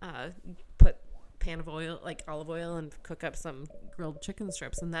 put pan of oil, like olive oil, and cook up some grilled chicken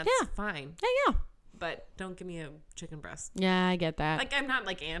strips, and that's fine. Yeah. But don't give me a chicken breast. Yeah, I get that. Like, I'm not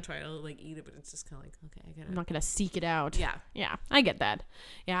like anti, I'll like eat it, but it's just kind of like, okay, I get it. I'm not gonna seek it out. Yeah, I get that.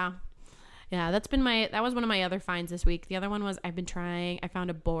 Yeah, that was one of my other finds this week. The other one was I found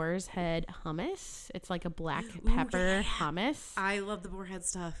a boar's head hummus. It's like a black pepper hummus. I love the boar head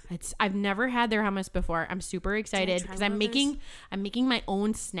stuff. I've never had their hummus before. I'm super excited because I'm making my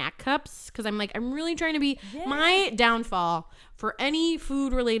own snack cups because I'm really trying to be my downfall for any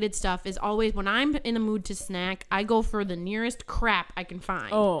food related stuff is always when I'm in a mood to snack, I go for the nearest crap I can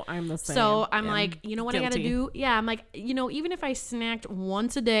find. Oh, I'm the same. So I'm like, you know what I got to guilty. do? Yeah, I'm like, even if I snacked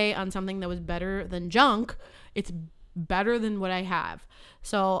once a day on something that was better than junk, it's better than what I have.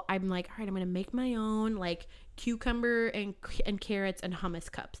 So I'm like, all right, I'm going to make my own like cucumber and carrots and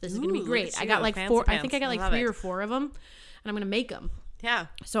hummus cups. This is going to be great. I got like four. I think I got like 3 or 4 of them, and I'm going to make them. Yeah.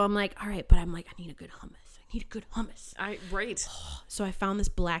 So I'm like, all right, but I'm like, I need a good hummus. Right. So I found this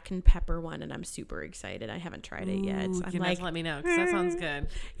blackened pepper one, and I'm super excited. I haven't tried it yet. So I'm you like, have to let me know because that sounds good.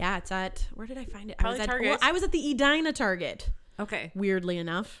 Yeah, it's at, where did I find it? Probably Target. I was at the Edina Target. Okay. Weirdly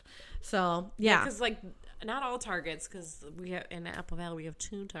enough. So yeah. Because like not all Targets, because we have in Apple Valley we have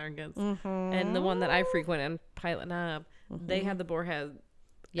 2 Targets, and the one that I frequent in Pilot Knob, they have the Boarhead.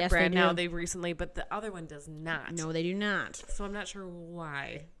 Yes, brand they do. now. They've recently, but the other one does not. No, they do not. So I'm not sure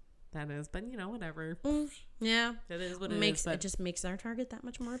why that is, but whatever. Yeah, it is what it is. It just makes our Target that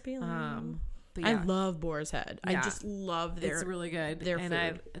much more appealing. But yeah. I love Boar's Head. Yeah. I just love their. It's really good. Their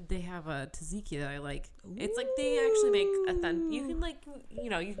and food. They have a tzatziki that I like. Ooh. It's like they actually make you can like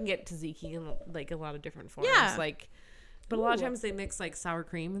you can get tzatziki in like a lot of different forms. Yeah. Like, but a lot of times they mix like sour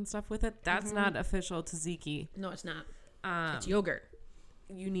cream and stuff with it. That's not official tzatziki. No, it's not. It's yogurt.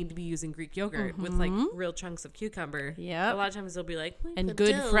 You need to be using Greek yogurt with like real chunks of cucumber. Yeah. A lot of times they'll be like and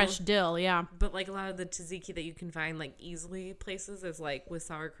good fresh dill. Yeah. But like a lot of the tzatziki that you can find like easily places is like with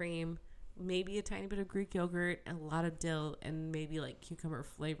sour cream, maybe a tiny bit of Greek yogurt, and a lot of dill, and maybe like cucumber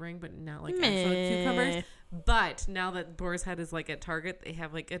flavoring, but not like actual cucumbers. But now that Boar's Head is like at Target, they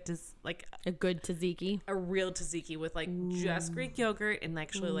have like a good tzatziki, a real tzatziki with like just Greek yogurt and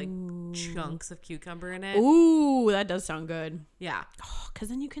actually like chunks of cucumber in it. Ooh, that does sound good. Yeah, because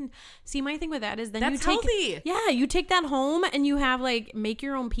then you can see. My thing with that is then that's you take healthy. Yeah, you take that home and you have like make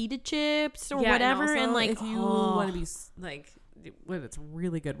your own pita chips or whatever, and like if you want to be like. What it's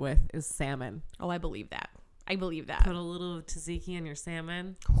really good with is salmon. Oh, I believe that. Put a little tzatziki in your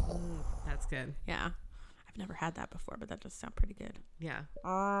salmon. That's good. Yeah. I've never had that before, but that does sound pretty good.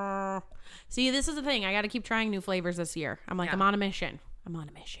 Yeah. See, this is the thing. I got to keep trying new flavors this year. I'm like, I'm on a mission.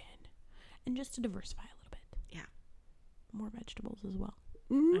 And just to diversify a little bit. Yeah. More vegetables as well.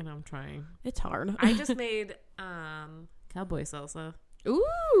 I know, I'm trying. It's hard. I just made cowboy salsa.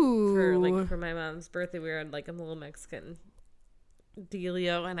 Ooh. For my mom's birthday. We were on like a little Mexican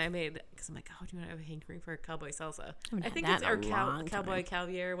dealio, and I made, because I'm like, oh, do you want to have a hankering for a cowboy salsa? I think it's our cowboy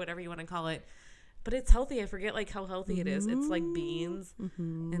caviar, whatever you want to call it, but it's healthy. I forget like how healthy it is. It's like beans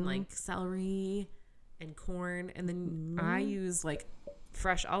and like celery and corn, and then I use like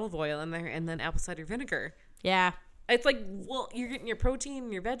fresh olive oil in there, and then apple cider vinegar. Yeah, it's like, well, you're getting your protein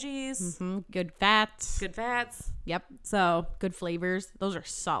and your veggies, good fats. Yep. So good flavors. Those are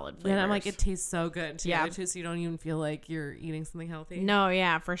solid flavors. And I'm like, it tastes so good too. Yeah. So you don't even feel like you're eating something healthy. No,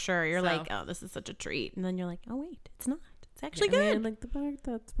 yeah, for sure. You're like, oh, this is such a treat, and then you're like, oh wait, it's not. It's actually good. I mean, like the part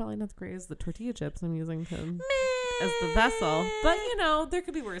that's probably not the greatest is the tortilla chips I'm using as the vessel. But there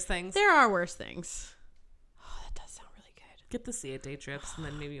could be worse things. There are worse things. Oh, that does sound really good. Get the Siete trips, and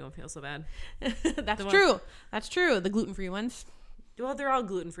then maybe you won't feel so bad. That's true. That's true. The gluten-free ones. Well, they're all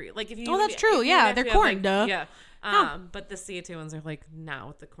gluten-free. Like if you. Oh, that's true. Yeah, they're corn, like, duh. Yeah. But the Siete ones are like now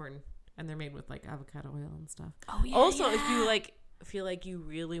with the corn, and they're made with like avocado oil and stuff. Oh yeah. Also, if you like feel like you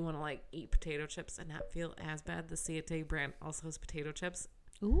really want to like eat potato chips and not feel as bad, the Siete brand also has potato chips.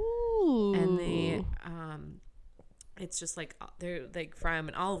 Ooh. And they it's just like they're like fry them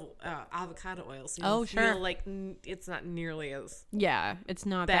in avocado oil, so you feel like it's not nearly as it's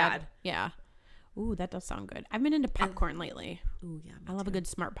not bad. Yeah. Ooh, that does sound good. I've been into popcorn lately. Ooh, yeah. I love a good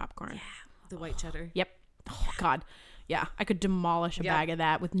smart popcorn. Yeah. The white cheddar. Yep. Oh God. Yeah, I could demolish a bag of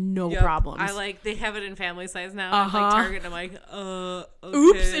that with no problems. I like, they have it in family size now. I'm like Target, and I'm like, okay.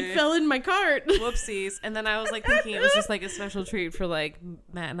 Oops, it fell in my cart. Whoopsies. And then I was like thinking it was just like a special treat for like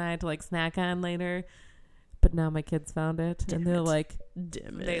Matt and I to like snack on later. But now my kids found it, and they're like,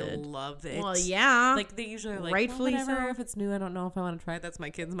 they love it. Well, yeah. Like they usually are like, rightfully whatever, so. If it's new, I don't know if I want to try it. That's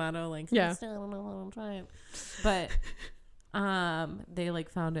my kids' motto. Like, yeah. I don't know if I want to try it. But they like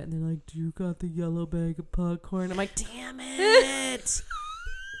found it, and they're like, do you got the yellow bag of popcorn? I'm like, damn it.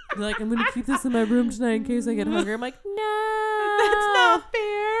 They're like, I'm going to keep this in my room tonight in case I get hungry. I'm like, no. That's not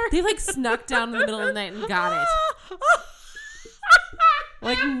fair. They like snuck down in the middle of the night and got it.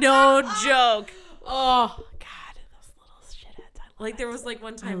 Like, no joke. Oh, God. Those little shitheads. Like, there was like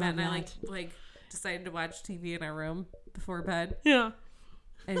one time Matt and I like decided to watch TV in our room before bed. Yeah.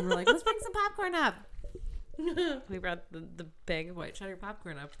 And we're like, let's bring some popcorn up. We brought the bag of white cheddar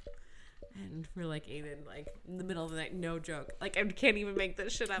popcorn up. And we're like, Aiden, like in the middle of the night, no joke. Like I can't even make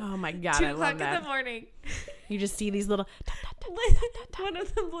this shit up. Oh my God, 2 I love o'clock that. in the morning. You just see these little. One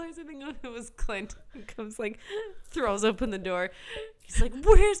of the boys, I think it was Clint, comes like, throws open the door. He's like,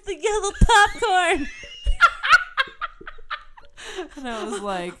 "Where's the yellow popcorn?" And I was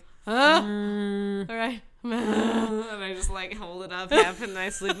like, All right. and I just like hold it up half and I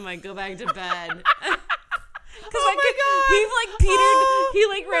sleep and I go back to bed. Oh my God! He like petered. He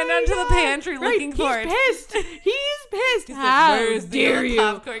like ran down to the pantry looking for it. He's pissed. He's pissed. He's How like, "Where's the dare you?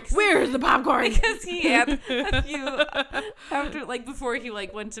 popcorn?" Where's the popcorn? Because he had a few after like before he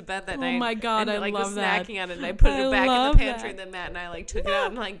like went to bed that night. Oh my God, and, I like, love was that. snacking on it and I put I it back in love the pantry that. and then Matt and I like took it out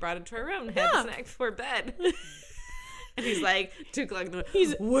and like brought it to our room and had the snack before bed. And he's like 2 o'clock in the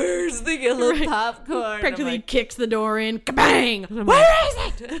morning. Where's the yellow popcorn? Practically like, kicks the door in. Kabang! Where is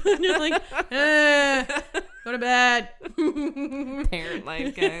it? And you're like, go to bed. parent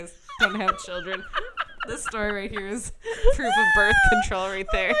life, guys. Don't have children. This story right here is proof of birth control right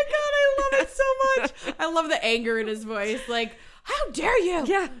there. Oh my God, I love it so much. I love the anger in his voice. Like, how dare you?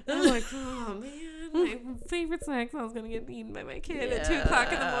 Yeah. I'm like, oh man, my favorite snack sounds gonna get eaten by my kid at 2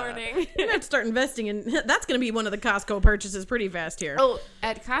 o'clock in the morning. You're gonna have to start investing in. That's gonna be one of the Costco purchases pretty fast here. Oh,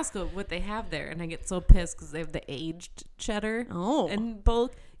 at Costco, what they have there, and I get so pissed because they have the aged cheddar. Oh. In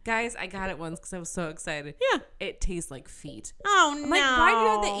bulk. Guys, I got it once because I was so excited. Yeah. It tastes like feet. Oh, I'm no. like, why do you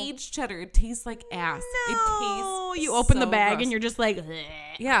have the aged cheddar? It tastes like ass. No. It tastes You open the so bag gross. and you're just like, "Bleh."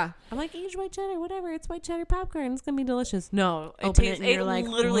 Yeah. I'm like, aged white cheddar, whatever. It's white cheddar popcorn. It's going to be delicious. No. Open it and you're like,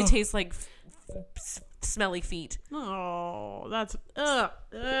 literally "Whoa." tastes like smelly feet. Oh, that's. So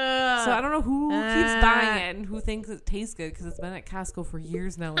I don't know who keeps buying it and who thinks it tastes good because it's been at Costco for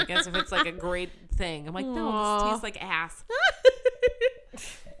years now. Like, as if it's like a great thing. I'm like, no, this tastes like ass.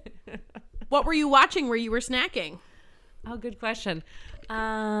 What were you watching where you were snacking? Oh, good question.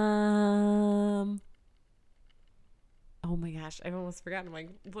 Oh my gosh, I've almost forgotten. I'm like,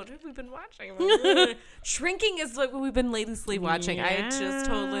 what have we been watching? Like, Shrinking is like what we've been lately watching. Yeah. I just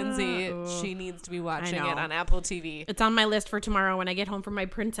told Lindsay she needs to be watching it on Apple TV. It's on my list for tomorrow when I get home from my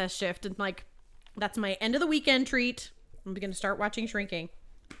princess shift. And like, that's my end of the weekend treat. I'm going to start watching Shrinking.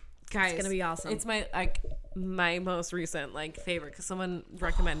 Guys, it's going to be awesome. It's my most recent favorite because someone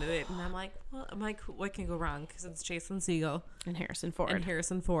recommended it, and I'm like, what can go wrong? Because it's Jason Segel and Harrison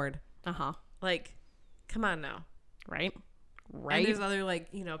Ford. Uh-huh. Like, come on now. Right. And there's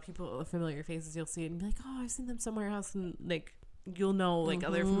other people, familiar faces you'll see and be like, oh, I've seen them somewhere else, and like you'll know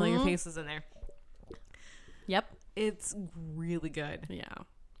other familiar faces in there. Yep. It's really good. Yeah.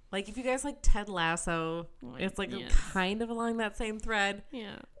 Like if you guys like Ted Lasso, it's like kind of along that same thread.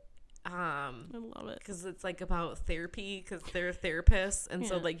 Yeah. I love it because it's like about therapy because they're therapists, and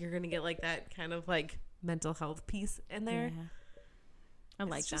so like you're gonna get like that kind of like mental health piece in there. Yeah. I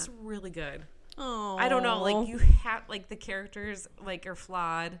like that. It's just really good. Oh, I don't know. Like you have like the characters like are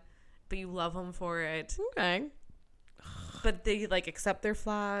flawed, but you love them for it. Okay. But they like accept their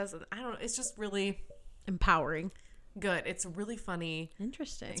flaws. And I don't know. It's just really empowering. Good. It's really funny.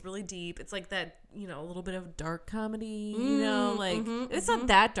 Interesting. It's really deep. It's like that, a little bit of dark comedy, it's not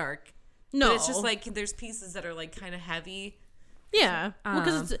that dark. No. But it's just like there's pieces that are like kind of heavy. Yeah. Well,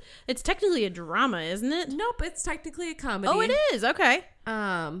 because it's technically a drama, isn't it? Nope. It's technically a comedy. Oh, it is. Okay.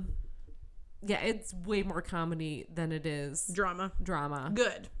 Yeah, it's way more comedy than it is drama. Good.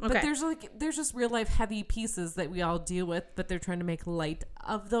 Okay. But there's just real life heavy pieces that we all deal with, but they're trying to make light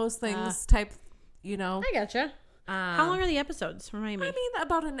of those things type, I gotcha. How long are the episodes? Remind me. I mean,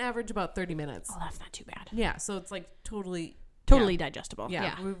 about 30 minutes. Oh, that's not too bad. Yeah, so it's like totally digestible.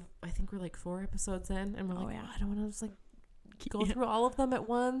 Yeah. I think we're like 4 episodes in, and we're I don't want to just like go through all of them at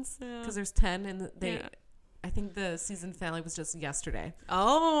once because there's 10, and I think the season finale was just yesterday.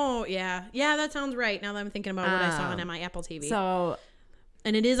 Oh, yeah. Yeah, that sounds right. Now that I'm thinking about what I saw on my Apple TV. So,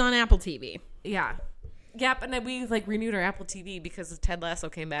 and it is on Apple TV. Yeah. Yep, and then we renewed our Apple TV because of Ted Lasso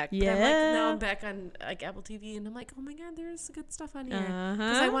came back. Yeah. But I'm now I'm back on Apple TV, and I'm like, oh my God, there's good stuff on here.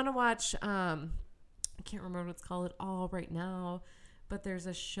 Because I want to watch, I can't remember what it's called at all right now, but there's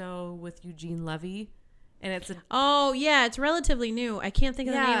a show with Eugene Levy, and it's it's relatively new. I can't think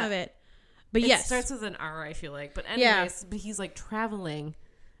of the name of it. But it starts with an R, I feel like. But anyways, but he's like traveling,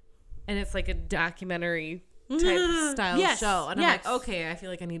 and it's like a documentary type style show. And I'm like, okay, I feel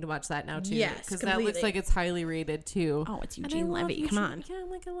like I need to watch that now too. Yes, because that looks like it's highly rated too. Oh, it's Eugene Levy. Come on. Yeah,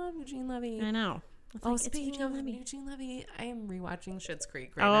 I love Eugene Levy. I know. Speaking of Eugene Levy, I am rewatching Schitt's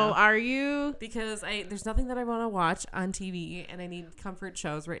Creek right Oh, now. are you? Because there's nothing that I want to watch on TV, and I need comfort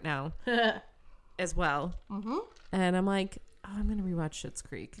shows right now as well. Mm-hmm. And I'm like, I'm going to rewatch Schitt's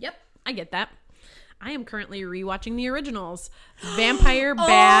Creek. Yep. I get that. I am currently rewatching the originals. Vampire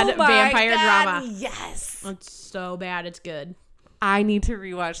vampire drama. Yes. It's so bad. It's good. I need to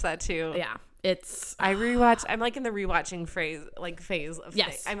rewatch that too. Yeah. I'm like in the rewatching phase of yes.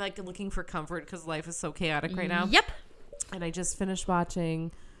 things. I'm like looking for comfort because life is so chaotic right now. Yep. And I just finished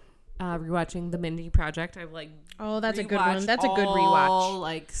rewatching the Mindy Project. I've like that's a good one. That's a good rewatch.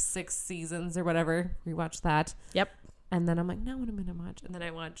 Like 6 seasons or whatever. Rewatch that. Yep. And then I'm like, now what am I gonna watch? And then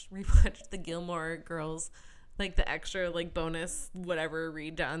I rewatched the Gilmore Girls, like the extra like bonus whatever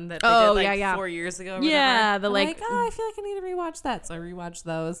redone that they did like 4 years ago. Or yeah, whatever. I feel like I need to rewatch that, so I rewatched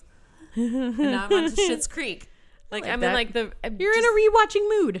those. And now I'm on to Schitt's Creek. Like I'm in like you're in a rewatching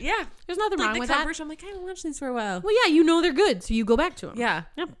mood. Yeah, there's nothing wrong with that. I'm like I haven't watched these for a while. Well, yeah, you know they're good, so you go back to them. Yeah.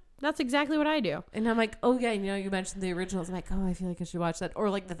 Yep. That's exactly what I do. And I'm like, oh yeah, you mentioned the originals. I'm like, oh, I feel like I should watch that, or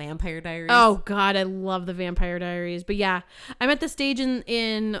like the Vampire Diaries. Oh God, I love the Vampire Diaries. But yeah, I'm at the stage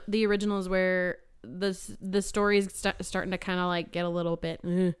in the originals where the story is starting to kind of like get a little bit.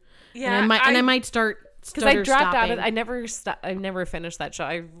 Yeah, and I might start. Because I dropped out of I never finished that show.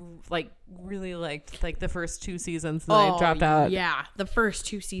 I like really liked like the first 2 seasons and then I dropped out. Yeah. The first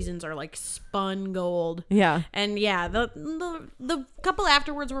 2 seasons are like spun gold. Yeah. And yeah, the couple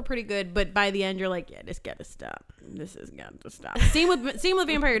afterwards were pretty good, but by the end you're like, yeah, this gotta stop. This has got to stop. Same with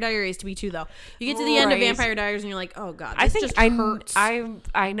Vampire Diaries to be too though. You get to the end of Vampire Diaries and you're like, oh God, this just hurts.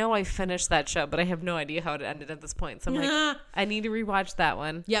 I know I finished that show, but I have no idea how it ended at this point. So I'm like, I need to rewatch that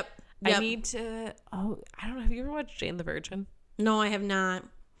one. Yep. I need to. Oh, I don't know. Have you ever watched Jane the Virgin? No, I have not.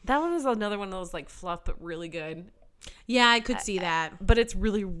 That one is another one of those like fluff, but really good. Yeah, I could see that. But it's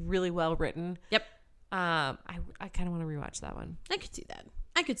really, really well written. Yep. I kind of want to rewatch that one. I could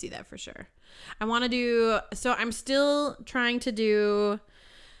see that for sure. I want to do. So I'm still trying to do.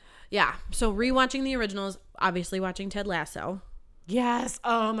 Yeah. So rewatching the originals. Obviously, watching Ted Lasso. Yes.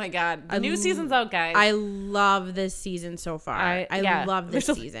 Oh my God. The new season's out, guys. I love this season so far. I love this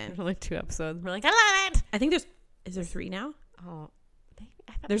season. There's only 2 episodes. We're like, I love it. I think is there 3 now? Oh, maybe.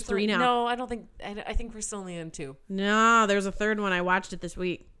 There's 3 now. No, I don't think. I think we're still only on 2. No, there's a 3rd one. I watched it this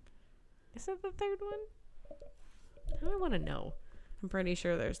week. Is that the 3rd one? How do I want to know? I'm pretty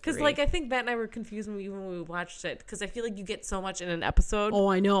sure there's 3. Because like I think Matt and I were confused when we watched it because I feel like you get so much in an episode. Oh,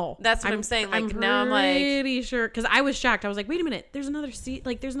 I know. That's what I'm saying. Like now I'm like pretty sure because I was shocked. I was like, wait a minute, there's another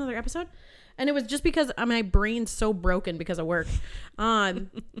there's another episode, and it was just because my brain's so broken because of work.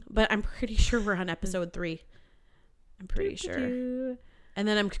 But I'm pretty sure we're on episode 3. I'm pretty sure. And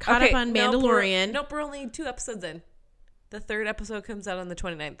then I'm caught up on Mandalorian. Nope, we're only 2 episodes in. The 3rd episode comes out on the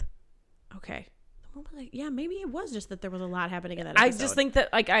 29th. Okay. Yeah, maybe it was just that there was a lot happening in that episode. I just think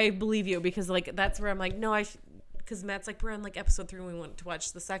that, like, I believe you because, like, that's where I'm like, no, because Matt's like, we're on, like, episode 3 and we want to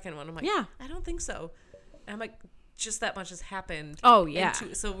watch the 2nd one. I'm like, yeah, I don't think so. And I'm like, just that much has happened. Oh, yeah.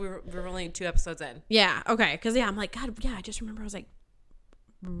 So we're only 2 episodes in. Yeah, okay. Because, yeah, I'm like, God, yeah, I just remember I was like,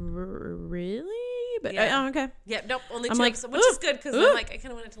 really? But, yeah. Okay. Yeah, nope, only 2 episodes, which is good because I'm like, I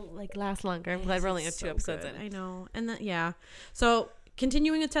kind of want it to, like, last longer. I'm glad we're only at 2 episodes in. I know. And then, yeah. So,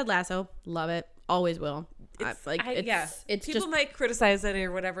 continuing with Ted Lasso, love it. Always will. It's people just might criticize it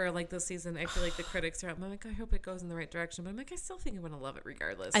or whatever. Like this season, I feel like the critics are. I'm like, I hope it goes in the right direction. But I'm like, I still think I'm gonna love it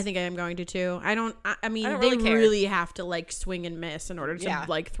regardless. I think I am going to too. I mean, I don't they really really have to like swing and miss in order to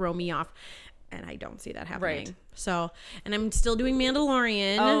like throw me off, and I don't see that happening. Right. So, and I'm still doing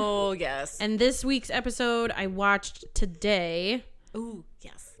Mandalorian. Oh yes. And this week's episode I watched today. Ooh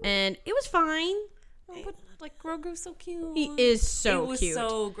yes. And it was fine. But like Grogu's so cute. He is so cute. It was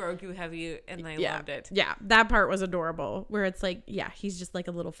so Grogu heavy, and I loved it. Yeah, that part was adorable. Where it's like, yeah, he's just like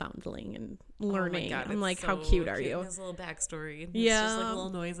a little foundling and learning. Oh my God, I'm like, so how cute are you? His little backstory. And yeah, just like little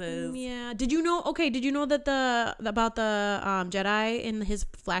noises. Yeah. Did you know? Okay. Did you know that about the Jedi in his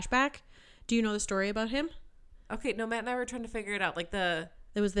flashback? Do you know the story about him? Okay. No, Matt and I were trying to figure it out. Like it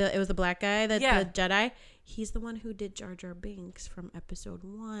was the black guy the Jedi. He's the one who did Jar Jar Binks from episode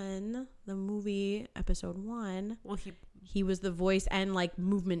 1, the movie episode 1. Well, he was the voice and like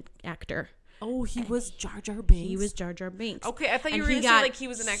movement actor. Oh, he was Jar Jar Binks. He was Jar Jar Binks. Okay, I thought you were going to say like he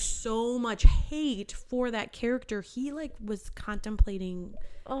was an actor. So much hate for that character. He like was contemplating.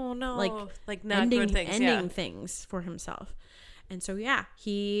 Oh no, like not ending good things. Ending things for himself. And so that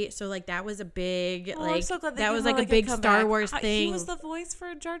was a big I'm so glad that was like a big Star Wars thing. He was the voice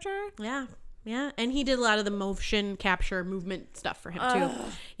for Jar Jar. Yeah. Yeah, and he did a lot of the motion capture movement stuff for him too.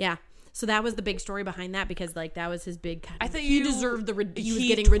 Yeah, so that was the big story behind that because like that was his big. I thought he deserved he was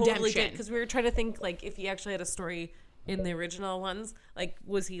getting redemption because we were trying to think like if he actually had a story in the original ones? Like,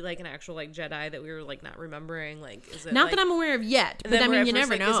 was he like an actual like Jedi that we were like not remembering? Like, is it not like, that I'm aware of yet, but I we're mean, at you first,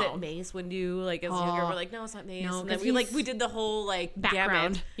 never like, know. Is it Mace Windu? Like, as younger, we're like, no, it's not Mace. No, and then 'cause we did the whole like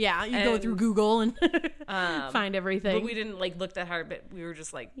background. gamut. Yeah, you go through Google and find everything. But we didn't like look that hard. But we were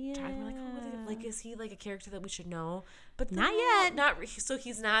just like, trying to be like, oh, like, is he like a character that we should know? But not yet. So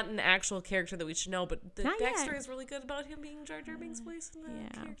he's not an actual character that we should know. But the not backstory yet. is really good about him being Jar Jar Binks' voice and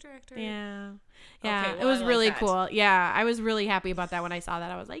the character actor. Yeah. Okay, It was really that. cool. Yeah, I was really happy about that when I saw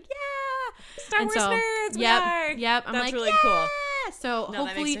that. I was like, yeah, Star Wars nerds. Yep. I'm That's like, really yeah. cool. So No, that makes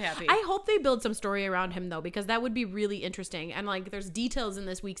hopefully, you happy. I hope they build some story around him though, because that would be really interesting. And like, there's details in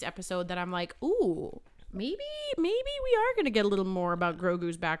this week's episode that I'm like, ooh, maybe we are gonna get a little more about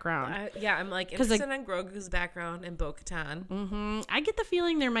Grogu's background. I'm like interested in Grogu's background and Bo-Katan. I get the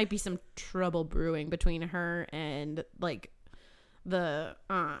feeling there might be some trouble brewing between her and like the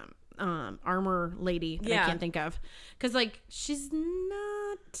armor lady that I can't think of, because like she's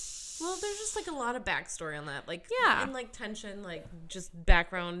not. Well, there's just like a lot of backstory on that, like and like tension, like just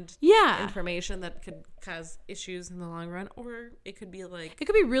background information that could cause issues in the long run, or it could be like it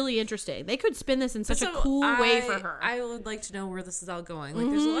could be really interesting. They could spin this in such a cool way for her. I would like to know where this is all going. Like,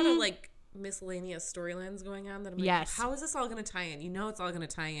 there's a lot of like miscellaneous storylines going on that I'm like, how is this all going to tie in? You know, it's all going to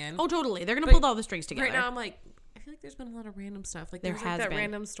tie in. Oh, totally. They're going to pull all the strings together. Right now, I'm like, I feel like there's been a lot of random stuff. Like, there's like that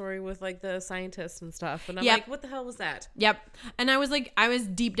random story with like the scientists and stuff, and I'm like, what the hell was that? Yep. And I was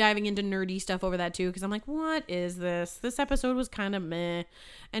deep diving into nerdy stuff over that too, because I'm like, what is this? This episode was kind of meh,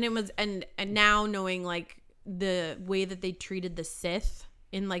 and it was, and now knowing like the way that they treated the Sith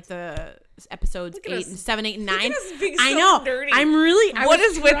in like the episodes 7, 8, and 9. I know. Nerdy. I'm really. What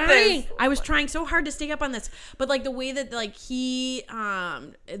is with this? I was trying so hard to stay up on this, but like the way that like he,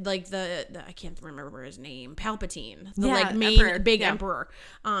 like the I can't remember his name, Palpatine, the like main Emperor. Big Emperor,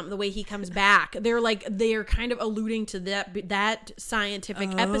 the way he comes back, they're kind of alluding to that scientific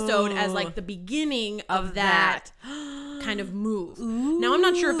episode as like the beginning of that kind of move. Ooh. Now I'm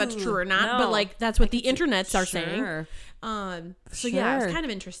not sure if that's true or not, but like that's what the internets are saying. So yeah, it's kind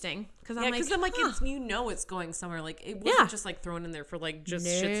of interesting because I'm like, it's, you know, it's going somewhere. Like, it wasn't just like thrown in there for like just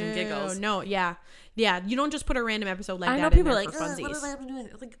shits and giggles. No, yeah. You don't just put a random episode like that. I know people are like, for funsies. What are they doing?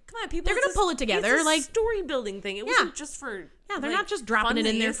 Like, come on, people. They're gonna pull it together. It's a like story building thing. It wasn't just for. Yeah, they're not just dropping it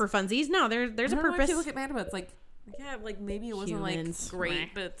in there for funsies. No, there's a purpose. People get mad about it. It's like. Yeah, like maybe it wasn't like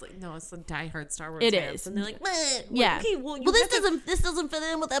great, but it's like no, it's a diehard Star Wars. It fans. is, and they're like, yeah. Okay, well this doesn't fit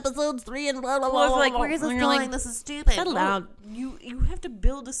in with episodes 3 and blah blah blah. Well, like, where is this going? Like, this is stupid. Settle down. You have to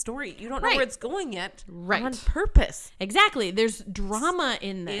build a story. You don't know where it's going yet. Right. On purpose. Exactly. There's drama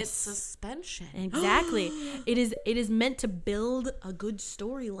in this. It's suspension. Exactly. It is meant to build a good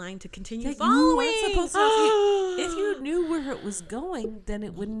storyline to continue following. You supposed to, if you knew where it was going, then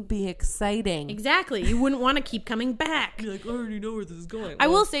it wouldn't be exciting. Exactly. You wouldn't want to keep coming back. Like, I already know where this is going. I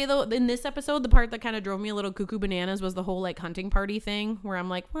will say though, in this episode, the part that kind of drove me a little cuckoo bananas was the whole like hunting party thing, where I'm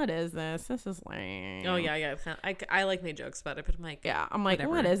like, what is this? This is lame. Oh yeah. I like made jokes about it, but I'm like, I'm like,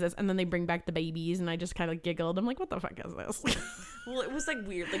 whatever. What is this? And then they bring back the babies, and I just kind of giggled. I'm like, what the fuck is this? Well, it was like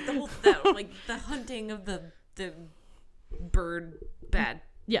weird, like the whole like the hunting of the bird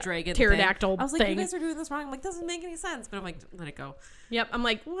dragon pterodactyl thing. I was like, thing. You guys are doing this wrong. I'm like, doesn't make any sense. But I'm like, let it go. Yep. I'm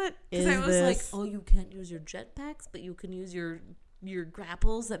like, what is this? Because I was this? like, oh, you can't use your jetpacks, but you can use your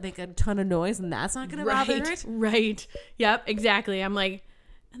grapples that make a ton of noise, and that's not going to bother it. Right. Yep. Exactly. I'm like,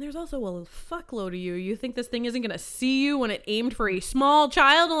 and there's also a fuckload of you. You think this thing isn't going to see you when it aimed for a small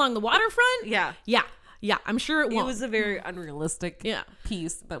child along the waterfront? Yeah. Yeah, I'm sure it won't. It was a very unrealistic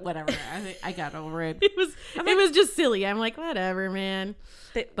piece, but whatever. I got over it. It was just silly. I'm like, whatever, man.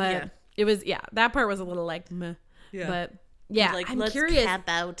 But it was, that part was a little like, meh. Yeah. But yeah, like, I'm let's curious. Cap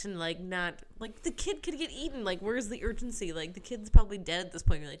out and like not, like the kid could get eaten. Like, where's the urgency? Like, the kid's probably dead at this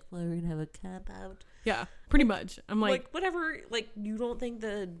point. You're like, well, we're going to have a cap out. Yeah, pretty much. I'm like whatever. Like, you don't think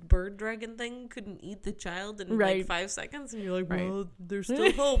the bird dragon thing couldn't eat the child in like 5 seconds? And you're like, well, there's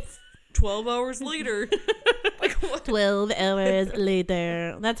still hope. 12 hours later. Like, what? 12 hours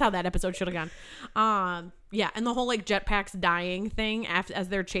later. That's how that episode should have gone. Yeah, and the whole like jetpacks dying thing as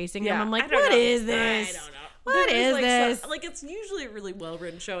they're chasing them. I'm like, what is this? I don't know. What is this? Like, it's usually a really well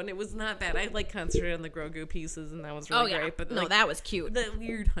written show, and it was not bad. I like concentrated on the Grogu pieces, and that was really great. But no, that was cute. The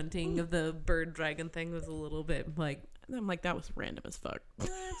weird hunting of the bird dragon thing was a little bit like. I'm like, that was random as fuck.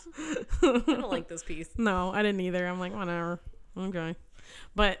 I don't like this piece. No, I didn't either. I'm like, whatever. Okay,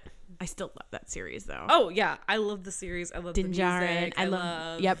 but. I still love that series though. Oh yeah, I love the series. I love the music. I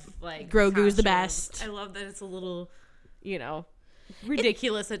love like Grogu's the best. I love that it's a little,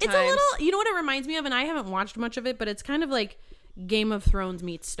 ridiculous at times. It's a little, you know what it reminds me of, and I haven't watched much of it, but it's kind of like Game of Thrones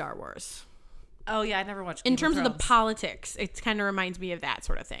meets Star Wars. Oh yeah, I never watched In Game terms of the Thrones. politics, it kind of reminds me of that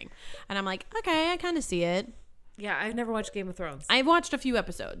sort of thing. And I'm like, okay, I kind of see it. Yeah, I've never watched Game of Thrones. I've watched a few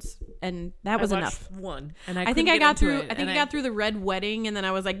episodes, and that was enough. One, and I think I got through. I think I got through the Red Wedding, and then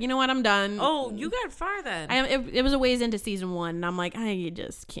I was like, you know what, I'm done. Oh, you got far then. It was a ways into season 1, and I'm like, I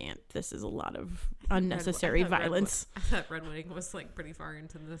just can't. This is a lot of unnecessary violence. I thought Red Wedding was like pretty far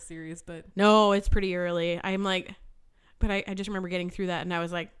into the series, but no, it's pretty early. I'm like, but I just remember getting through that, and I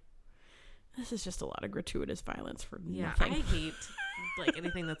was like, this is just a lot of gratuitous violence for nothing. I hate like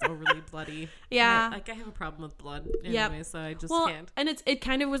anything that's overly bloody. Yeah, I have a problem with blood anyway, so I just can't. And it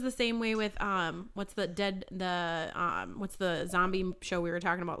kind of was the same way with what's the zombie show we were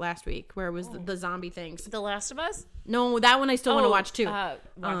talking about last week, where it was the zombie things. The Last of Us? No, that one I still want to watch too.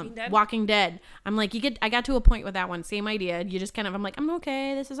 Walking Dead. Walking Dead. I'm like, I got to a point with that one, same idea. You just kind of, I'm like, I'm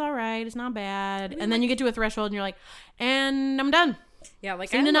okay. This is all right. It's not bad. And then you get to a threshold, and you're like, and I'm done. Yeah, like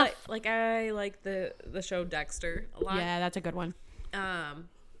Seen enough. I like the show Dexter a lot. Yeah, that's a good one.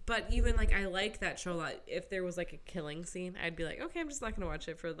 But even like I like that show a lot. If there was like a killing scene, I'd be like, okay, I'm just not gonna watch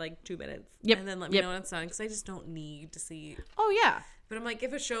it for like 2 minutes. Yep. And then let me know when it's done, because I just don't need to see. Oh yeah. But I'm like,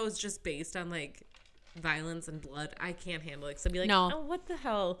 if a show is just based on like violence and blood, I can't handle it. Because I'd be like, no. Oh, what the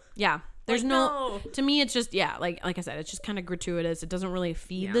hell? Yeah. There's like, no. To me, it's just like I said, it's just kind of gratuitous. It doesn't really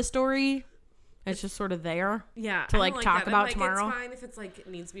feed the story. It's just sort of there. Yeah. To like talk about tomorrow. It's fine if it's like it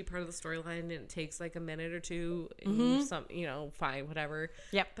needs to be part of the storyline and it takes like a minute or two. And fine, whatever.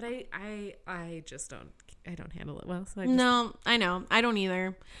 Yep. But I just don't. I don't handle it well. So No, I know. I don't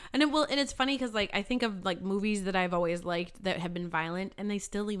either. And it's funny because like I think of like movies that I've always liked that have been violent, and they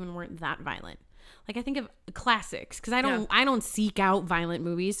still even weren't that violent. Like I think of classics because I don't seek out violent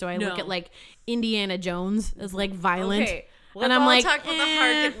movies, so I look at like Indiana Jones as like violent. Okay. Let's and I'm like, talk about the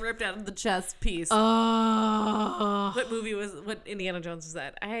heart getting ripped out of the chest piece. Oh, what Indiana Jones was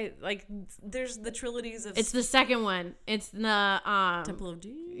that? There's the trilogies of. It's the second one. It's the Temple of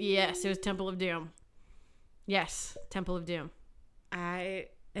Doom. Yes, it was Temple of Doom. Yes, Temple of Doom. And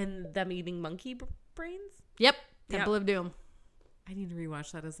them eating monkey brains. Yep, Temple of Doom. I need to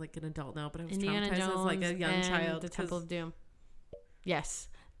rewatch that as like an adult now, but I was Indiana traumatized Jones as like a young child. The Temple of Doom. Yes.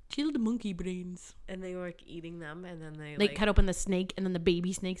 Kill the monkey brains. And they were like eating them, and then they cut open the snake, and then the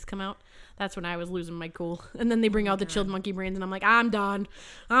baby snakes come out. That's when I was losing my cool. And then they bring out the chilled monkey brains, and I'm like, I'm done.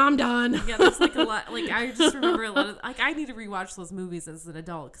 Yeah, that's like a lot. Like I just remember a lot of like I need to rewatch those movies as an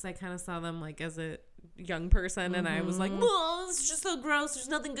adult because I kind of saw them like as a young person, and I was like, "Whoa, this is just so gross. There's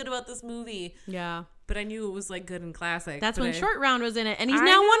nothing good about this movie." Yeah. But I knew it was like good and classic. That's when Short Round was in it, and he's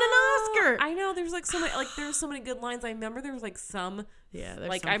now won an Oscar. I know. There's like so many. Like there were so many good lines. I remember there was like some. Yeah.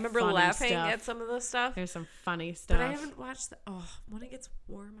 Like I remember laughing at some of the stuff. There's some funny stuff. But I haven't watched. When it gets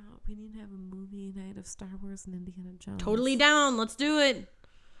warm out, we need to have a movie night of Star Wars and Indiana Jones. Totally down. Let's do it.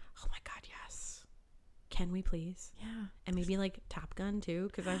 Oh my God, yes. Can we please? Yeah. And maybe like Top Gun too,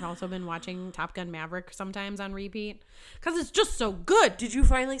 because I've also been watching Top Gun Maverick sometimes on repeat because it's just so good. Did you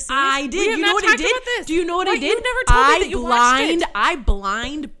finally see it? I did. You know what I did? Do you know what I did? You never told me that you watched it. I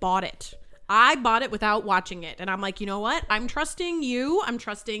blind bought it. I bought it without watching it, and I'm like, you know what? I'm trusting you. I'm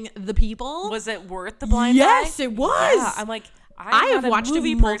trusting the people. Was it worth the blind? Yes, it was. Yeah, I'm like, I have watched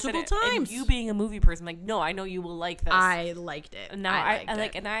it multiple times. And you being a movie person, like, no, I know you will like this. I liked it. And now I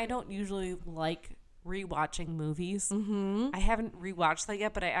like, and I don't usually like rewatching movies. Mm-hmm. I haven't rewatched that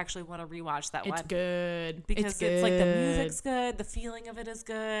yet, but I actually want to rewatch that one. It's good because it's like the music's good, the feeling of it is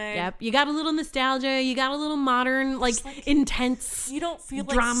good. Yep, you got a little nostalgia, you got a little modern, like intense. You don't feel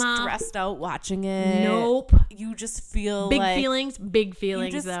drama. Like stressed out watching it. Nope. You just feel big like, feelings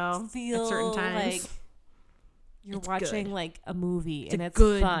though. Feel at certain times. Like you're watching good. Like a movie, it's and it's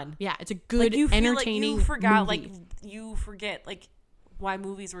good. Fun. Yeah, it's a good, like entertaining. You forgot, movie. you forget, like why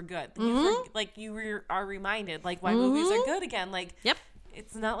movies were good. Mm-hmm. You are reminded, like why movies are good again. Like, yep,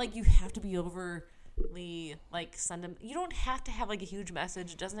 it's not like you have to be overly like send them. You don't have to have like a huge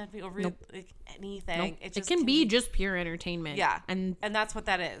message. It doesn't have to be over like anything. Nope. It can be just pure entertainment. Yeah, and that's what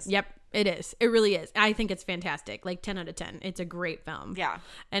that is. Yep, it is. It really is. I think it's fantastic. Like 10 out of 10. It's a great film. Yeah,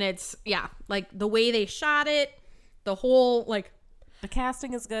 and it's like the way they shot it, the whole like. The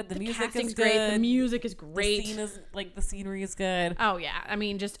casting is good. The music is great. good. The music is great. The scene is the scenery is good. Oh yeah, I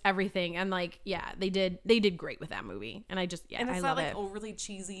mean just everything, and like they did great with that movie, and I just and it's I not love like it. Overly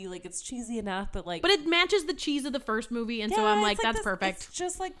cheesy. Like it's cheesy enough, but it matches the cheese of the first movie, and so I'm like that's perfect. It's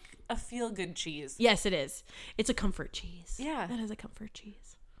just like a feel good cheese. Yes, it is. It's a comfort cheese. Yeah, that is a comfort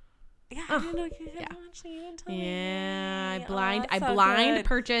cheese. Yeah, I didn't know you had watched it. Yeah, I blind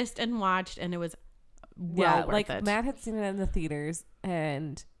purchased and watched, and it was well worth it. Matt had seen it in the theaters,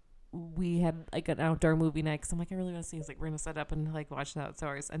 and we had like an outdoor movie night because I'm like, I really want to see. He's like, we're gonna set up and like watch the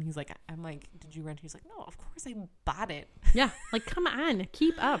outdoors, and he's like, I'm like, did you rent? He's like, no, of course I bought it. Yeah, like come on,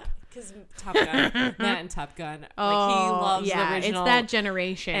 keep up. Because Top Gun, Matt and Top Gun, like he loves the original. It's that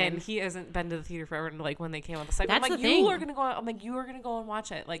generation, and he hasn't been to the theater forever. Like when they came on the second, That's I'm like, the thing. you are gonna go. I'm like, you are gonna go and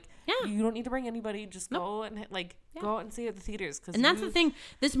watch it. Like, you don't need to bring anybody. Just go and like go out and see it at the theaters. And that's the thing.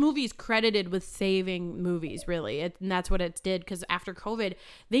 This movie is credited with saving movies, really, and that's what it did. Because after COVID,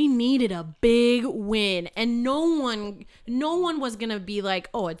 they needed a big win, and no one was gonna be like,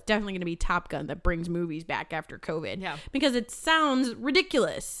 oh, it's definitely gonna be Top Gun that brings movies back after COVID. Yeah, because it sounds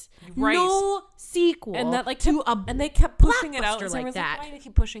ridiculous. Right. No sequel, and that like and they kept pushing it out like that. Like, why do they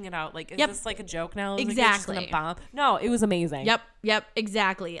keep pushing it out? Like, is this like a joke now? Exactly. Like, bomb? No, it was amazing. Yep,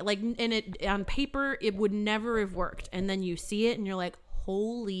 exactly. Like, and it on paper, it would never have worked, and then you see it, and you're like,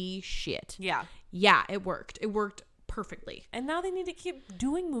 holy shit. Yeah, it worked. It worked perfectly. And now they need to keep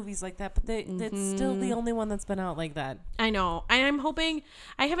doing movies like that, but that's still the only one that's been out like that. I know. I'm hoping.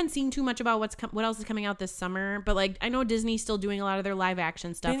 I haven't seen too much about what else is coming out this summer, but like I know Disney's still doing a lot of their live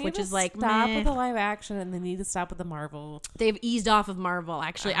action stuff, which is like stop with the live action, and they need to stop with the Marvel. They've eased off of Marvel.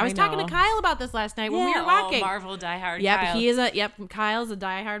 Actually, I was talking to Kyle about this last night when we were walking. Marvel diehard. Yep, Kyle. he is Kyle's a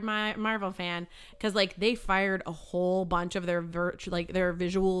diehard Marvel fan because like they fired a whole bunch of their their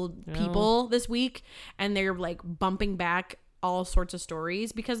visual people this week, and they're like bumping back all sorts of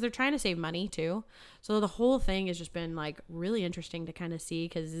stories because they're trying to save money too. So the whole thing has just been like really interesting to kind of see,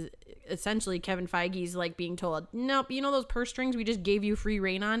 because essentially Kevin Feige's like being told, nope, you know those purse strings we just gave you free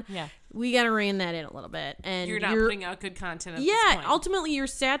rein on? Yeah. We got to rein that in a little bit. And you're not putting out good content at this point. Ultimately you're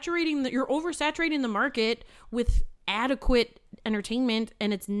oversaturating the market with adequate entertainment,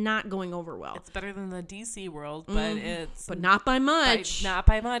 and it's not going over well. It's better than the DC world, but but not by much. Not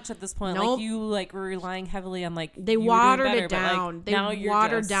by much at this point. Nope. Like you were relying heavily on like they watered it down. Like, they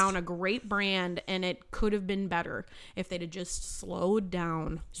watered down a great brand, and it could have been better if they'd have just slowed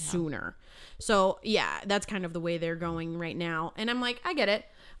down sooner. So yeah, that's kind of the way they're going right now, and I'm like, I get it.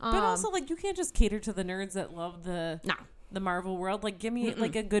 But also, like, you can't just cater to the nerds that love the Marvel world. Like, give me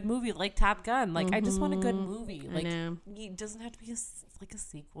like a good movie, like Top Gun. Like, I just want a good movie. Like, it doesn't have to be a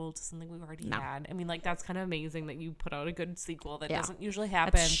sequel to something we've already had. I mean, like, that's kind of amazing that you put out a good sequel. That doesn't usually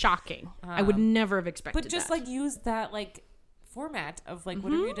happen. That's shocking. I would never have expected. But just that. Like use that like format of like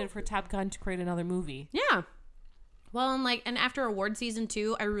whatever you did for Top Gun to create another movie. Yeah. Well, and after award season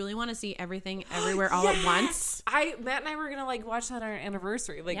 2, I really want to see Everything Everywhere All at Once. Matt and I were gonna like watch that on our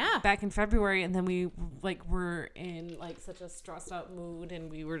anniversary, like back in February, and then we like were in like such a stressed out mood, and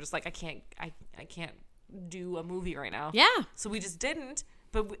we were just like, I can't do a movie right now. Yeah. So we just didn't.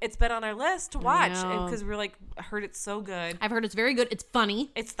 But it's been on our list to watch because we're like, I heard it's so good. I've heard it's very good. It's funny.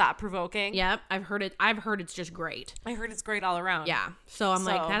 It's thought provoking. Yep, I've heard it. I've heard it's just great. I heard it's great all around. Yeah. So I'm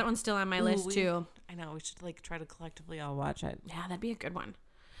like, that one's still on my list too. I know, we should like try to collectively all watch it. Yeah, that'd be a good one.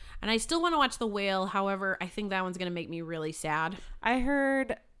 And I still want to watch The Whale. However, I think that one's gonna make me really sad. I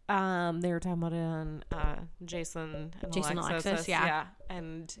heard they were talking about it on Jason Alexis, yeah,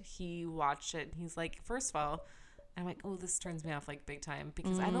 and he watched it. And he's like, first of all, I'm like, oh, this turns me off like big time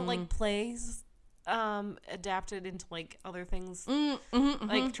because I don't like plays adapted into like other things,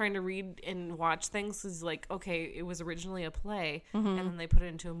 like trying to read and watch things is like, okay, it was originally a play and then they put it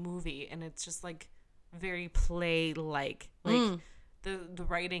into a movie, and it's just like very play like the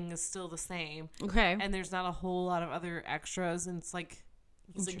writing is still the same, and there's not a whole lot of other extras, and it's like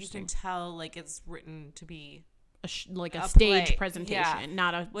you can tell like it's written to be a stage play. presentation,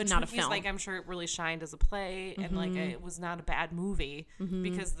 not a film. Like, I'm sure it really shined as a play, and like it was not a bad movie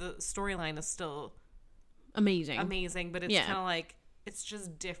because the storyline is still amazing, but it's kind of like it's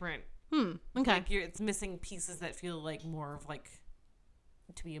just different. Okay, like it's missing pieces that feel like more of like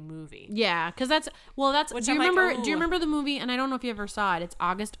to be a movie. Yeah, because that's do you remember the movie? And I don't know if you ever saw it. It's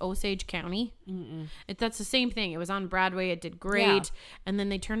August Osage County. That's the same thing. It was on Broadway. It did great, and then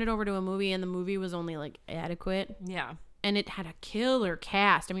they turned it over to a movie, and the movie was only like adequate. Yeah. And it had a killer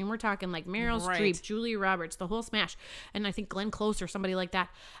cast. I mean, we're talking like Meryl Streep, Julia Roberts, the whole smash, and I think Glenn Close or somebody like that.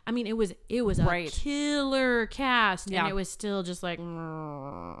 I mean, it was a killer cast, and it was still just like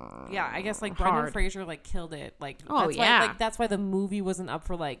I guess like Brendan Fraser like killed it. Like that's why the movie wasn't up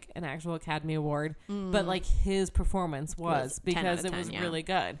for like an actual Academy Award, but like his performance was because it was really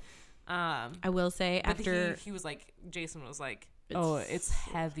good. I will say after he was like, Jason was like, it's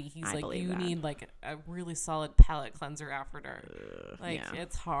heavy. He's like, you need like a really solid palate cleanser after. Like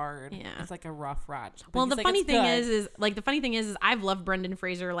it's hard. Yeah. It's like a rough watch. Well, the funny thing is I've loved Brendan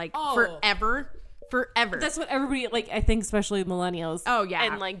Fraser like forever. forever. That's what everybody, like, I think especially millennials. Oh, yeah.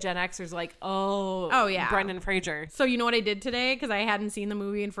 And, like, Gen Xers, like, oh, yeah. Brendan Fraser. So you know what I did today? Because I hadn't seen the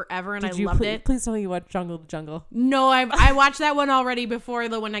movie in forever and I loved please, it. Please tell me you watched Jungle to Jungle. No, I watched that one already before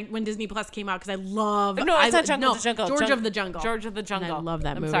when Disney Plus came out because I love. No, it's not Jungle to Jungle. George of the Jungle. George of the Jungle. And I love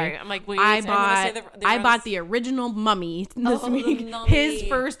that movie. I'm sorry. I'm like, wait. I bought the original Mummy this week.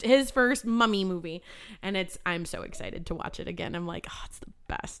 His first Mummy movie, and I'm so excited to watch it again. I'm like, oh, it's the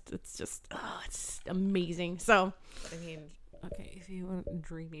best. It's just, it's amazing. So, I mean, okay, if you want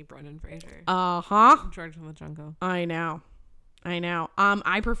dreamy Brendan Fraser, George of the Jungle. I know.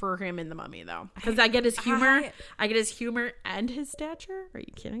 I prefer him in the Mummy though, because I get his humor. I get his humor and his stature. Are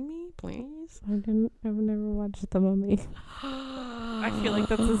you kidding me? Please. I've never watched the Mummy. I feel like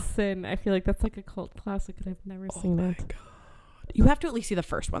that's a sin. I feel like that's like a cult classic, and I've never seen it. God. You have to at least see the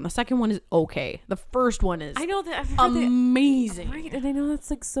first one. The second one is okay. The first one is I know that amazing. Right, and I know that's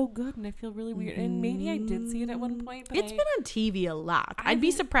like so good, and I feel really weird. And maybe I did see it at one point, but it's been on TV a lot. I'd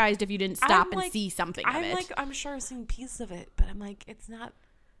be surprised if you didn't stop and see something of it. I'm sure I've seen pieces of it, but I'm like, it's not.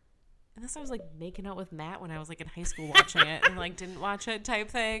 Unless I was like making out with Matt when I was like in high school watching it and like didn't watch it type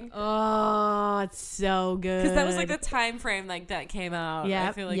thing. Oh, it's so good. Because that was like the time frame like that came out. Yeah,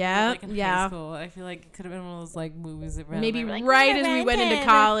 I feel like like in high school. I feel like it could have been one of those like movies that maybe like, right as we went into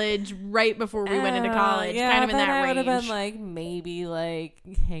college, right before we went into college, kind of in that range. I would have been like maybe like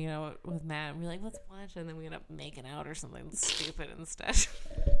hanging out with Matt and be like, let's watch it, and then we end up making out or something stupid instead.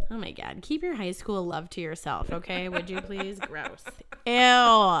 Oh my God, keep your high school love to yourself, okay? Would you please? Gross.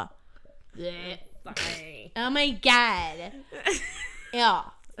 Ew. Sorry. Oh my God. Ew.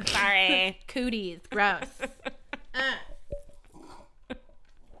 Sorry. Cooties. Gross.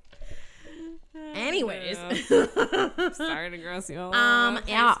 Anyways. Sorry to gross you all.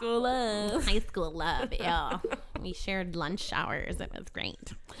 High school love. High school love. Yeah. We shared lunch hours. It was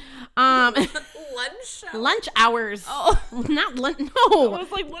great. Lunch hours. Oh. Not lunch. No. I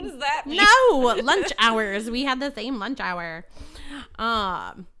was like, what does that mean? No. Lunch hours. We had the same lunch hour.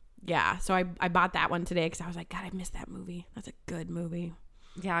 Yeah, so I bought that one today because I was like, God, I missed that movie. That's a good movie.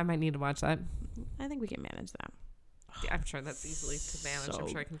 Yeah, I might need to watch that. I think we can manage that. Yeah, I'm sure that's easily to manage. I'm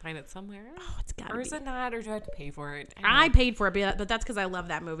sure I can find it somewhere. Oh, it's got to be. Or is it not? Or do I have to pay for it? I paid for it, but that's because I love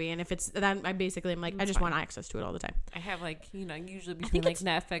that movie. And if it's then, I'm like, I just want access to it all the time. I have like, usually between like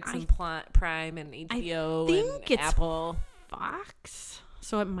Netflix and Prime and HBO and Apple. Fox.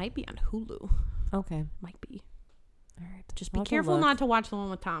 So it might be on Hulu. Okay. Might be. All right. Just be careful not to watch the one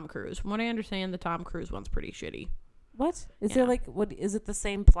with Tom Cruise. From what I understand, the Tom Cruise one's pretty shitty. What? Is there like, what is it the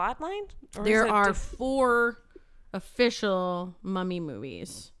same plot line? There are 4 official Mummy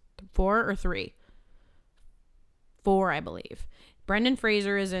movies. 4 or 3? 4, I believe. Brendan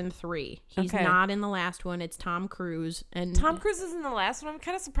Fraser is in 3. He's not in the last one. It's Tom Cruise. And Tom Cruise is in the last one. I'm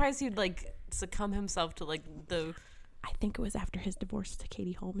kind of surprised he'd like succumb himself to like the... I think it was after his divorce to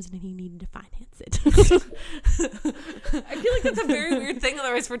Katie Holmes and he needed to finance it. I feel like that's a very weird thing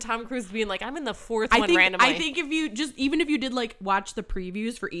otherwise for Tom Cruise being like, I'm in the 4th one randomly. I think if you even if you did like watch the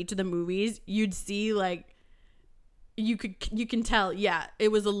previews for each of the movies, you'd see like you can tell, yeah,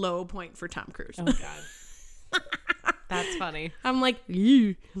 it was a low point for Tom Cruise. Oh God. That's funny. I'm like,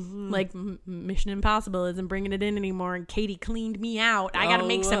 ew. Like Mission Impossible isn't bringing it in anymore and Katie cleaned me out. I got to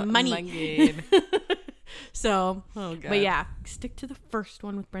make some money. So, but yeah, stick to the first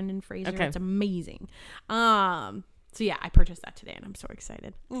one with Brendan Fraser. Okay. It's amazing. So yeah, I purchased that today and I'm so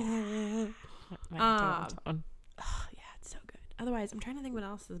excited. Oh, yeah, it's so good. Otherwise, I'm trying to think what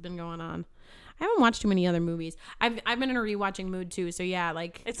else has been going on. I haven't watched too many other movies. I've been in a rewatching mood too. So yeah,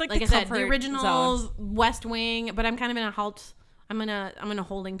 like it's like I said, the originals, West Wing, but I'm kind of in a halt. I'm in a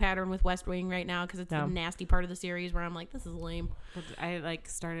holding pattern with West Wing right now because it's the nasty part of the series where I'm like, this is lame. I like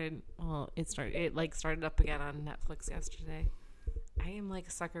started. Well, it started up again on Netflix yesterday. I am like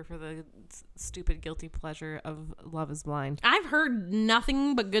a sucker for the stupid guilty pleasure of Love Is Blind. I've heard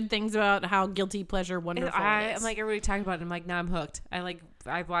nothing but good things about how guilty pleasure wonderful it is. I'm like, everybody talking about it. I'm like, now I'm hooked.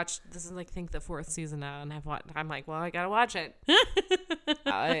 I've watched, this is like, I think the 4th season now, and I'm like, well, I gotta watch it.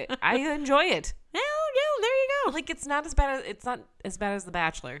 I enjoy it. Hell yeah, there you go. Like, it's not as bad as The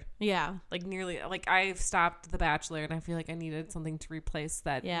Bachelor. Yeah. Like, nearly, like, I've stopped The Bachelor, and I feel like I needed something to replace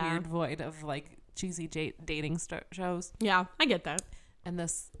that weird void of, like, cheesy dating shows. Yeah, I get that. But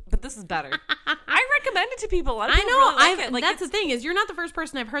this is better. I recommend it to people. A lot of people really like it. Like, that's the thing is, you're not the first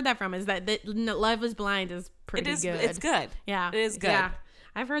person I've heard that from. Is that Love Is Blind is pretty good. It's good. Yeah, it is good. Yeah,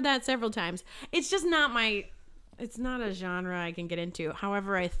 I've heard that several times. It's just not my It's not a genre I can get into.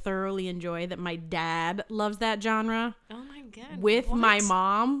 However, I thoroughly enjoy that my dad loves that genre. Oh my God. With what? my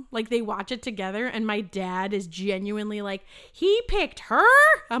mom. Like, they watch it together, and my dad is genuinely like, he picked her?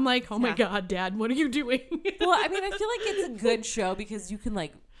 I'm like, oh my God, Dad, what are you doing? Well, I mean, I feel like it's a good show because you can,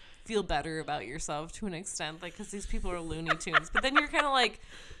 like, feel better about yourself to an extent. Like, because these people are Looney Tunes. But then you're kind of like,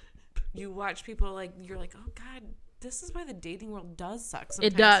 you watch people, like, you're like, oh God, this is why the dating world does suck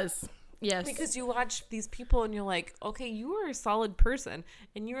sometimes. It does. Yes. Because you watch these people and you're like, okay, you are a solid person.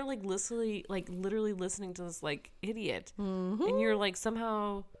 And you're like literally listening to this like idiot. Mm-hmm. And you're like,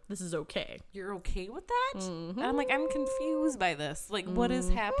 somehow this is okay. You're okay with that? Mm-hmm. And I'm like, I'm confused by this. Like, what is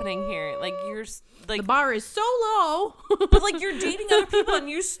happening here? Like, you're like, the bar is so low. but like, you're dating other people and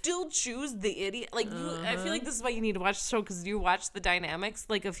you still choose the idiot. Like, I feel like this is why you need to watch the show, because you watch the dynamics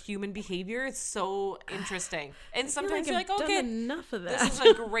like of human behavior. It's so interesting. And sometimes you're like, okay, enough of that. This is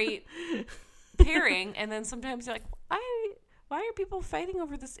a great pairing. And then sometimes you're like, why are people fighting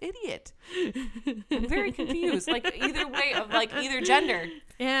over this idiot? I'm very confused. Like, either way of like either gender.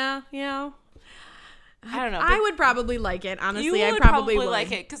 Yeah. I don't know. I would probably like it. Honestly, I probably would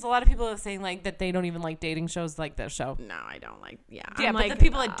like it, because a lot of people are saying like that they don't even like dating shows like this show. No, I don't like. Yeah, but like, the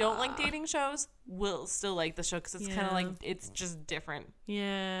people that don't like dating shows will still like the show because it's kind of like it's just different.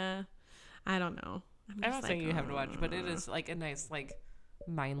 Yeah, I don't know. I'm not saying you have to watch, but it is like a nice like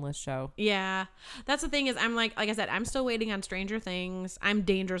mindless show. Yeah, that's the thing is I'm like I said, I'm still waiting on Stranger Things. I'm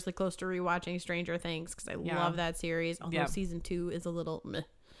dangerously close to rewatching Stranger Things because I love that series. Although season 2 is a little meh.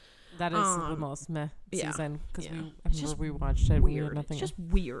 That is the most meh season because we watched it. Weird. We had nothing. It's just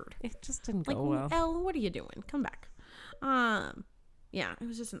weird. It just didn't like, go well. Elle, what are you doing? Come back. Yeah, it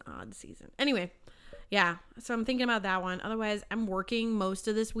was just an odd season. Anyway, yeah. So I'm thinking about that one. Otherwise, I'm working most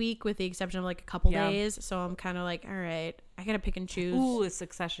of this week with the exception of like a couple days. So I'm kind of like, all right, I gotta pick and choose. Ooh, if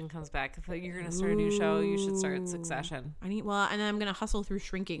Succession comes back, if you're gonna start a new show, you should start Succession. And then I'm gonna hustle through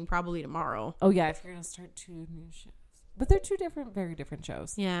Shrinking probably tomorrow. Oh yeah, if you're gonna start 2 new shows. But they're 2 very different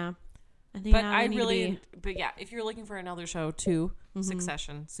shows. Yeah. I think but yeah, if you're looking for another show too,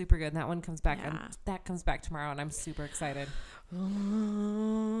 Succession, super good. And that one comes back. Yeah. That comes back tomorrow, and I'm super excited.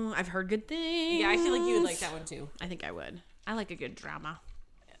 I've heard good things. Yeah, I feel like you would like that one too. I think I would. I like a good drama.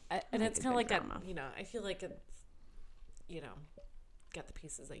 And it's kind of like drama. I feel like it's, got the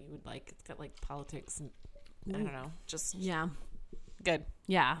pieces that you would like. It's got like politics and I don't know, just good.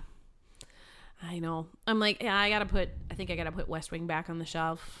 Yeah. I know. I'm like, I think I gotta put West Wing back on the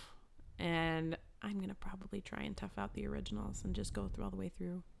shelf. And I'm going to probably try and tough out the originals and just go through all the way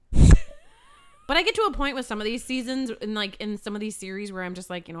through. But I get to a point with some of these seasons and like in some of these series where I'm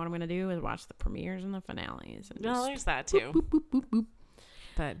just like, you know what I'm going to do is watch the premieres and the finales. And there's that too. Boop, boop, boop, boop.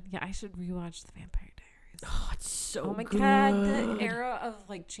 But yeah, I should rewatch The Vampire Diaries. Oh, it's so Oh my good. God. The era of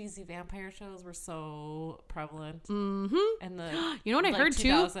like cheesy vampire shows were so prevalent. Mm-hmm. And the you know what I heard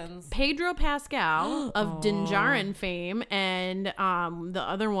 2000s. too? Pedro Pascal of Dinjarin fame and the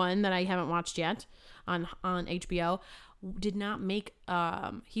other one that I haven't watched yet on HBO did not make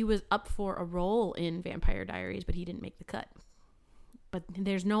he was up for a role in Vampire Diaries, but he didn't make the cut. But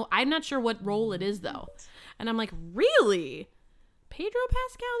I'm not sure what role it is though. And I'm like, really? Pedro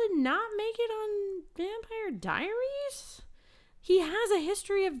Pascal did not make it on Vampire Diaries? He has a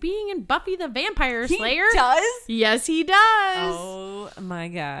history of being in Buffy the Vampire Slayer. He does? Yes, he does. Oh my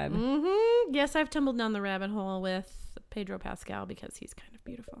God. Mm-hmm. Yes, I've tumbled down the rabbit hole with Pedro Pascal because he's kind of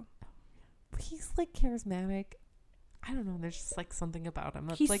beautiful. He's like charismatic. I don't know. There's just like something about him.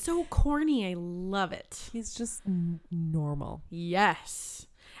 He's like, so corny. I love it. He's just normal. Yes.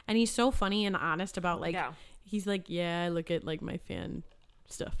 And he's so funny and honest about like... Yeah. He's like, I look at like my fan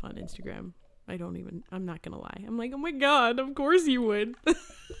stuff on Instagram. I'm not going to lie. I'm like, oh my God, of course you would.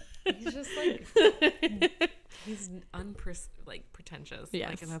 He's just like, he's pretentious. Yes.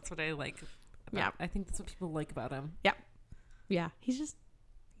 Like, and that's what I like about, I think that's what people like about him. Yeah. Yeah.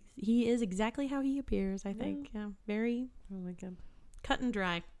 He is exactly how he appears, I think. Yeah. Very cut and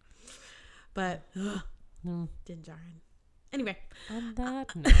dry. But, Dinjarin. Anyway. On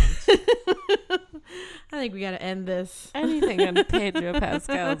that note. I think we got to end this. Anything on Pedro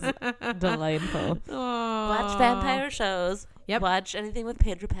Pascal's delightful. Oh. Watch vampire shows. Yep. Watch anything with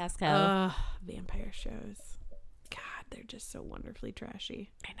Pedro Pascal. Vampire shows. God, they're just so wonderfully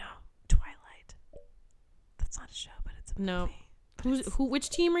trashy. I know. Twilight. That's not a show, but it's a movie. Which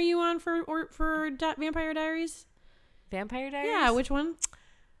team are you on for Vampire Diaries? Vampire Diaries? Yeah, which one?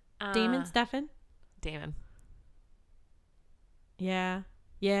 Damon, Stefan? Damon. Yeah.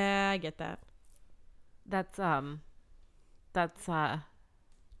 Yeah, I get that. That's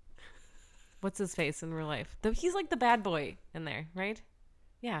what's his face in real life? He's like the bad boy in there, right?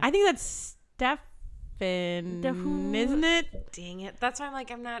 Yeah. I think that's Stefan, isn't it? Dang it. That's why I'm like,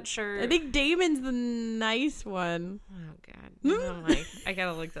 I'm not sure. I think Damon's the nice one. Oh, God. I'm like, I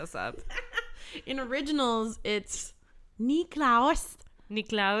gotta look this up. In originals, it's Niklaus,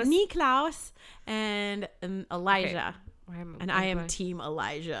 and Elijah. Okay. And I am Team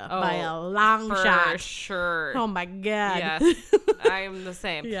Elijah by a long shot. For sure. Oh, my God. Yes. I am the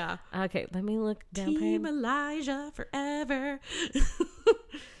same. Yeah. Okay, let me look down. Team Elijah forever.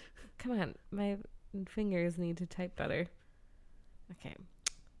 Come on, my fingers need to type better. Okay.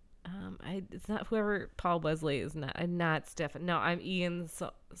 It's not whoever Paul Wesley is. Not Stefan. No, I'm Ian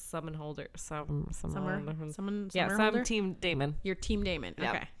Summerholder. Yeah, so I'm Team Damon. You're Team Damon.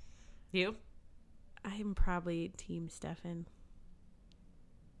 Yep. Okay. You? I'm probably Team Stefan.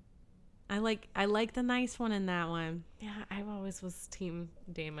 I like the nice one in that one. Yeah, I always was Team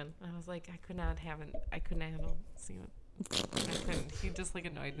Damon. I was like, I could not handle seeing it. I couldn't. He just like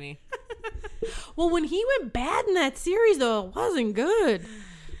annoyed me. Well, when he went bad in that series, though, it wasn't good.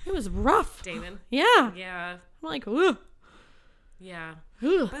 It was rough. Damon? Yeah. Yeah. I'm like, ugh. Yeah.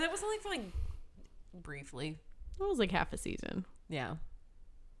 Ugh. But that was only for like briefly. It was like half a season. Yeah.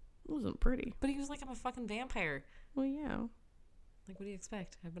 It wasn't pretty. But he was like, I'm a fucking vampire. Well, yeah. Like, what do you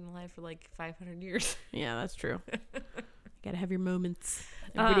expect? I've been alive for like 500 years. Yeah, that's true. You gotta have your moments.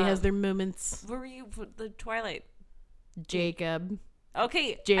 Everybody has their moments. Where were you with the Twilight? Jacob.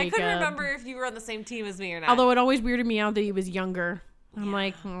 Okay. Jacob. I couldn't remember if you were on the same team as me or not. Although it always weirded me out that he was younger. I'm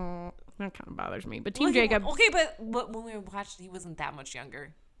like, that kind of bothers me. But Team Jacob. Okay, but when we watched, he wasn't that much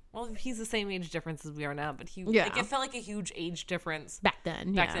younger. Well, he's the same age difference as we are now, but like, it felt like a huge age difference. Back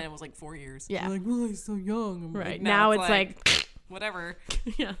then it was like 4 years. Yeah. I'm like, well, he's so young. I'm right. Like, now it's like whatever.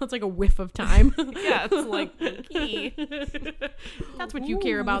 Yeah, that's like a whiff of time. Yeah, it's like, okay. That's what you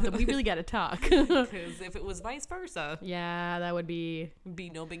care about, that we really got to talk. Because if it was vice versa. Yeah, that would be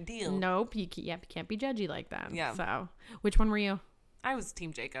no big deal. Nope, you can't be judgy like that. Yeah. So, which one were you? I was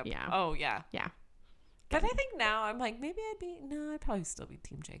Team Jacob. Yeah. Oh, yeah. Yeah. But I think now I'm like, I'd probably still be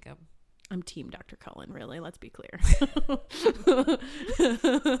Team Jacob. I'm Team Dr. Cullen, really. Let's be clear.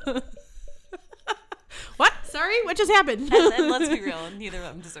 What? Sorry? What just happened? And let's be real, neither of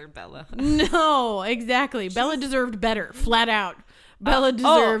them deserve Bella. No, exactly. Bella deserved better, flat out. Bella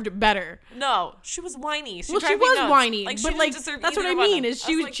deserved better. No, she was whiny. She was whiny, like, but like that's what I mean. Is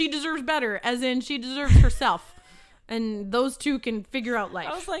she deserves better, as in she deserves herself, and those two can figure out life.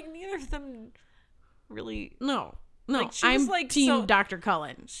 I was like, neither of them really. No, like, I'm like Team Dr.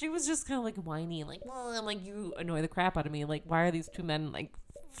 Cullen. She was just kind of like whiny, like, well, I'm like, you annoy the crap out of me. Like, why are these two men like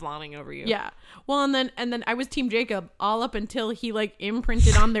fawning over you? Yeah. Well, and then I was Team Jacob all up until he like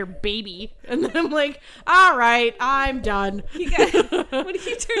imprinted on their baby, and then I'm like, all right, I'm done. When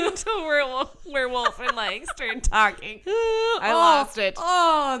he turned into a werewolf and like started talking, I lost it.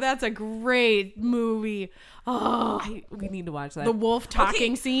 Oh, that's a great movie. Oh, we need to watch that. The wolf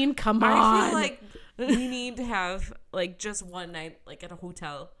talking scene. Come on. I feel like we need to have like just one night, like at a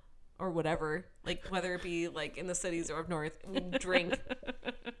hotel or whatever, like whether it be like in the cities or up north, we drink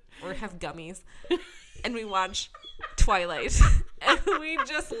or have gummies and we watch Twilight and we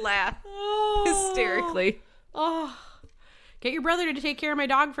just laugh hysterically. Oh, get your brother to take care of my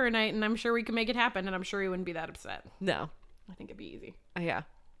dog for a night, and I'm sure we can make it happen, and I'm sure he wouldn't be that upset. No, I think it'd be easy. Yeah.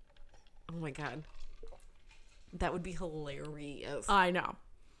 Oh my god, that would be hilarious. I know.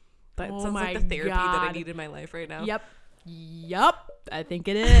 That sounds like the therapy that I need in my life right now. Yep. I think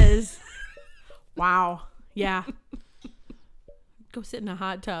it is. Wow. Yeah. Go sit in a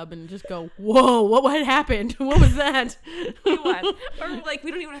hot tub and just go, whoa, what happened? What was that? Or like,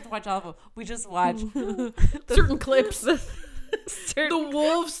 we don't even have to watch all of them. We just watch certain clips. The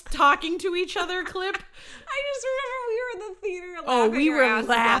wolves talking to each other clip. I just remember we were in the theater laughing. Oh, we were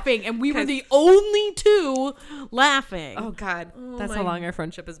laughing, and we were the only two laughing. Oh, God. That's how long our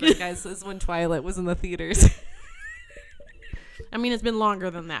friendship has been, guys. This is when Twilight was in the theaters. I mean, it's been longer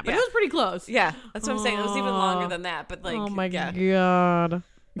than that, but it was pretty close. Yeah, that's what I'm saying. It was even longer than that, but like, oh my god.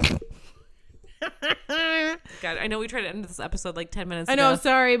 God, I know we tried to end this episode like 10 minutes ago. I know,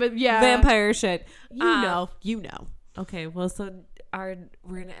 sorry, but yeah. Vampire shit. You know. Okay, well, so we're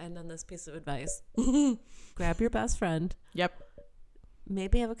going to end on this piece of advice. Grab your best friend. Yep.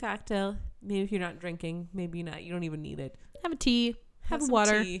 Maybe have a cocktail. Maybe if you're not drinking, maybe you're not. You don't even need it. Have a tea. Have some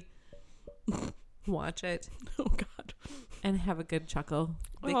water. Tea. Watch it. Oh, God. And have a good chuckle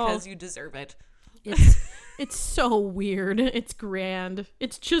because you deserve it. It's so weird. It's grand.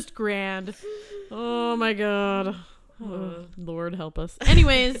 It's just grand. Oh my god. Oh, Lord help us.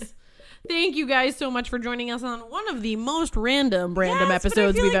 Anyways, Thank you guys so much for joining us on one of the most random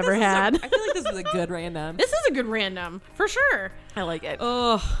episodes we've like ever had. I feel like this is a good random. This is a good random, for sure. I like it.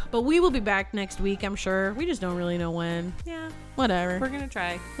 Oh, but we will be back next week, I'm sure. We just don't really know when. Yeah. Whatever. We're going to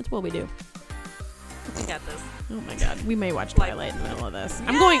try. That's what we do. We got this. Oh my god. We may watch Twilight in the middle of this.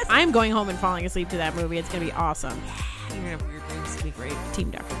 Yes! I'm going home and falling asleep to that movie. It's going to be awesome. You're going to have weird dreams. It's going to be great.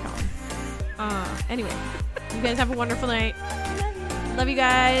 Team Dr. Colin. Anyway, you guys have a wonderful night. Love you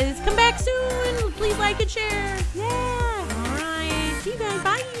guys. Come back soon. Please like and share. Yeah. All right. See you guys.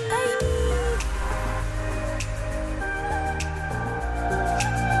 Bye.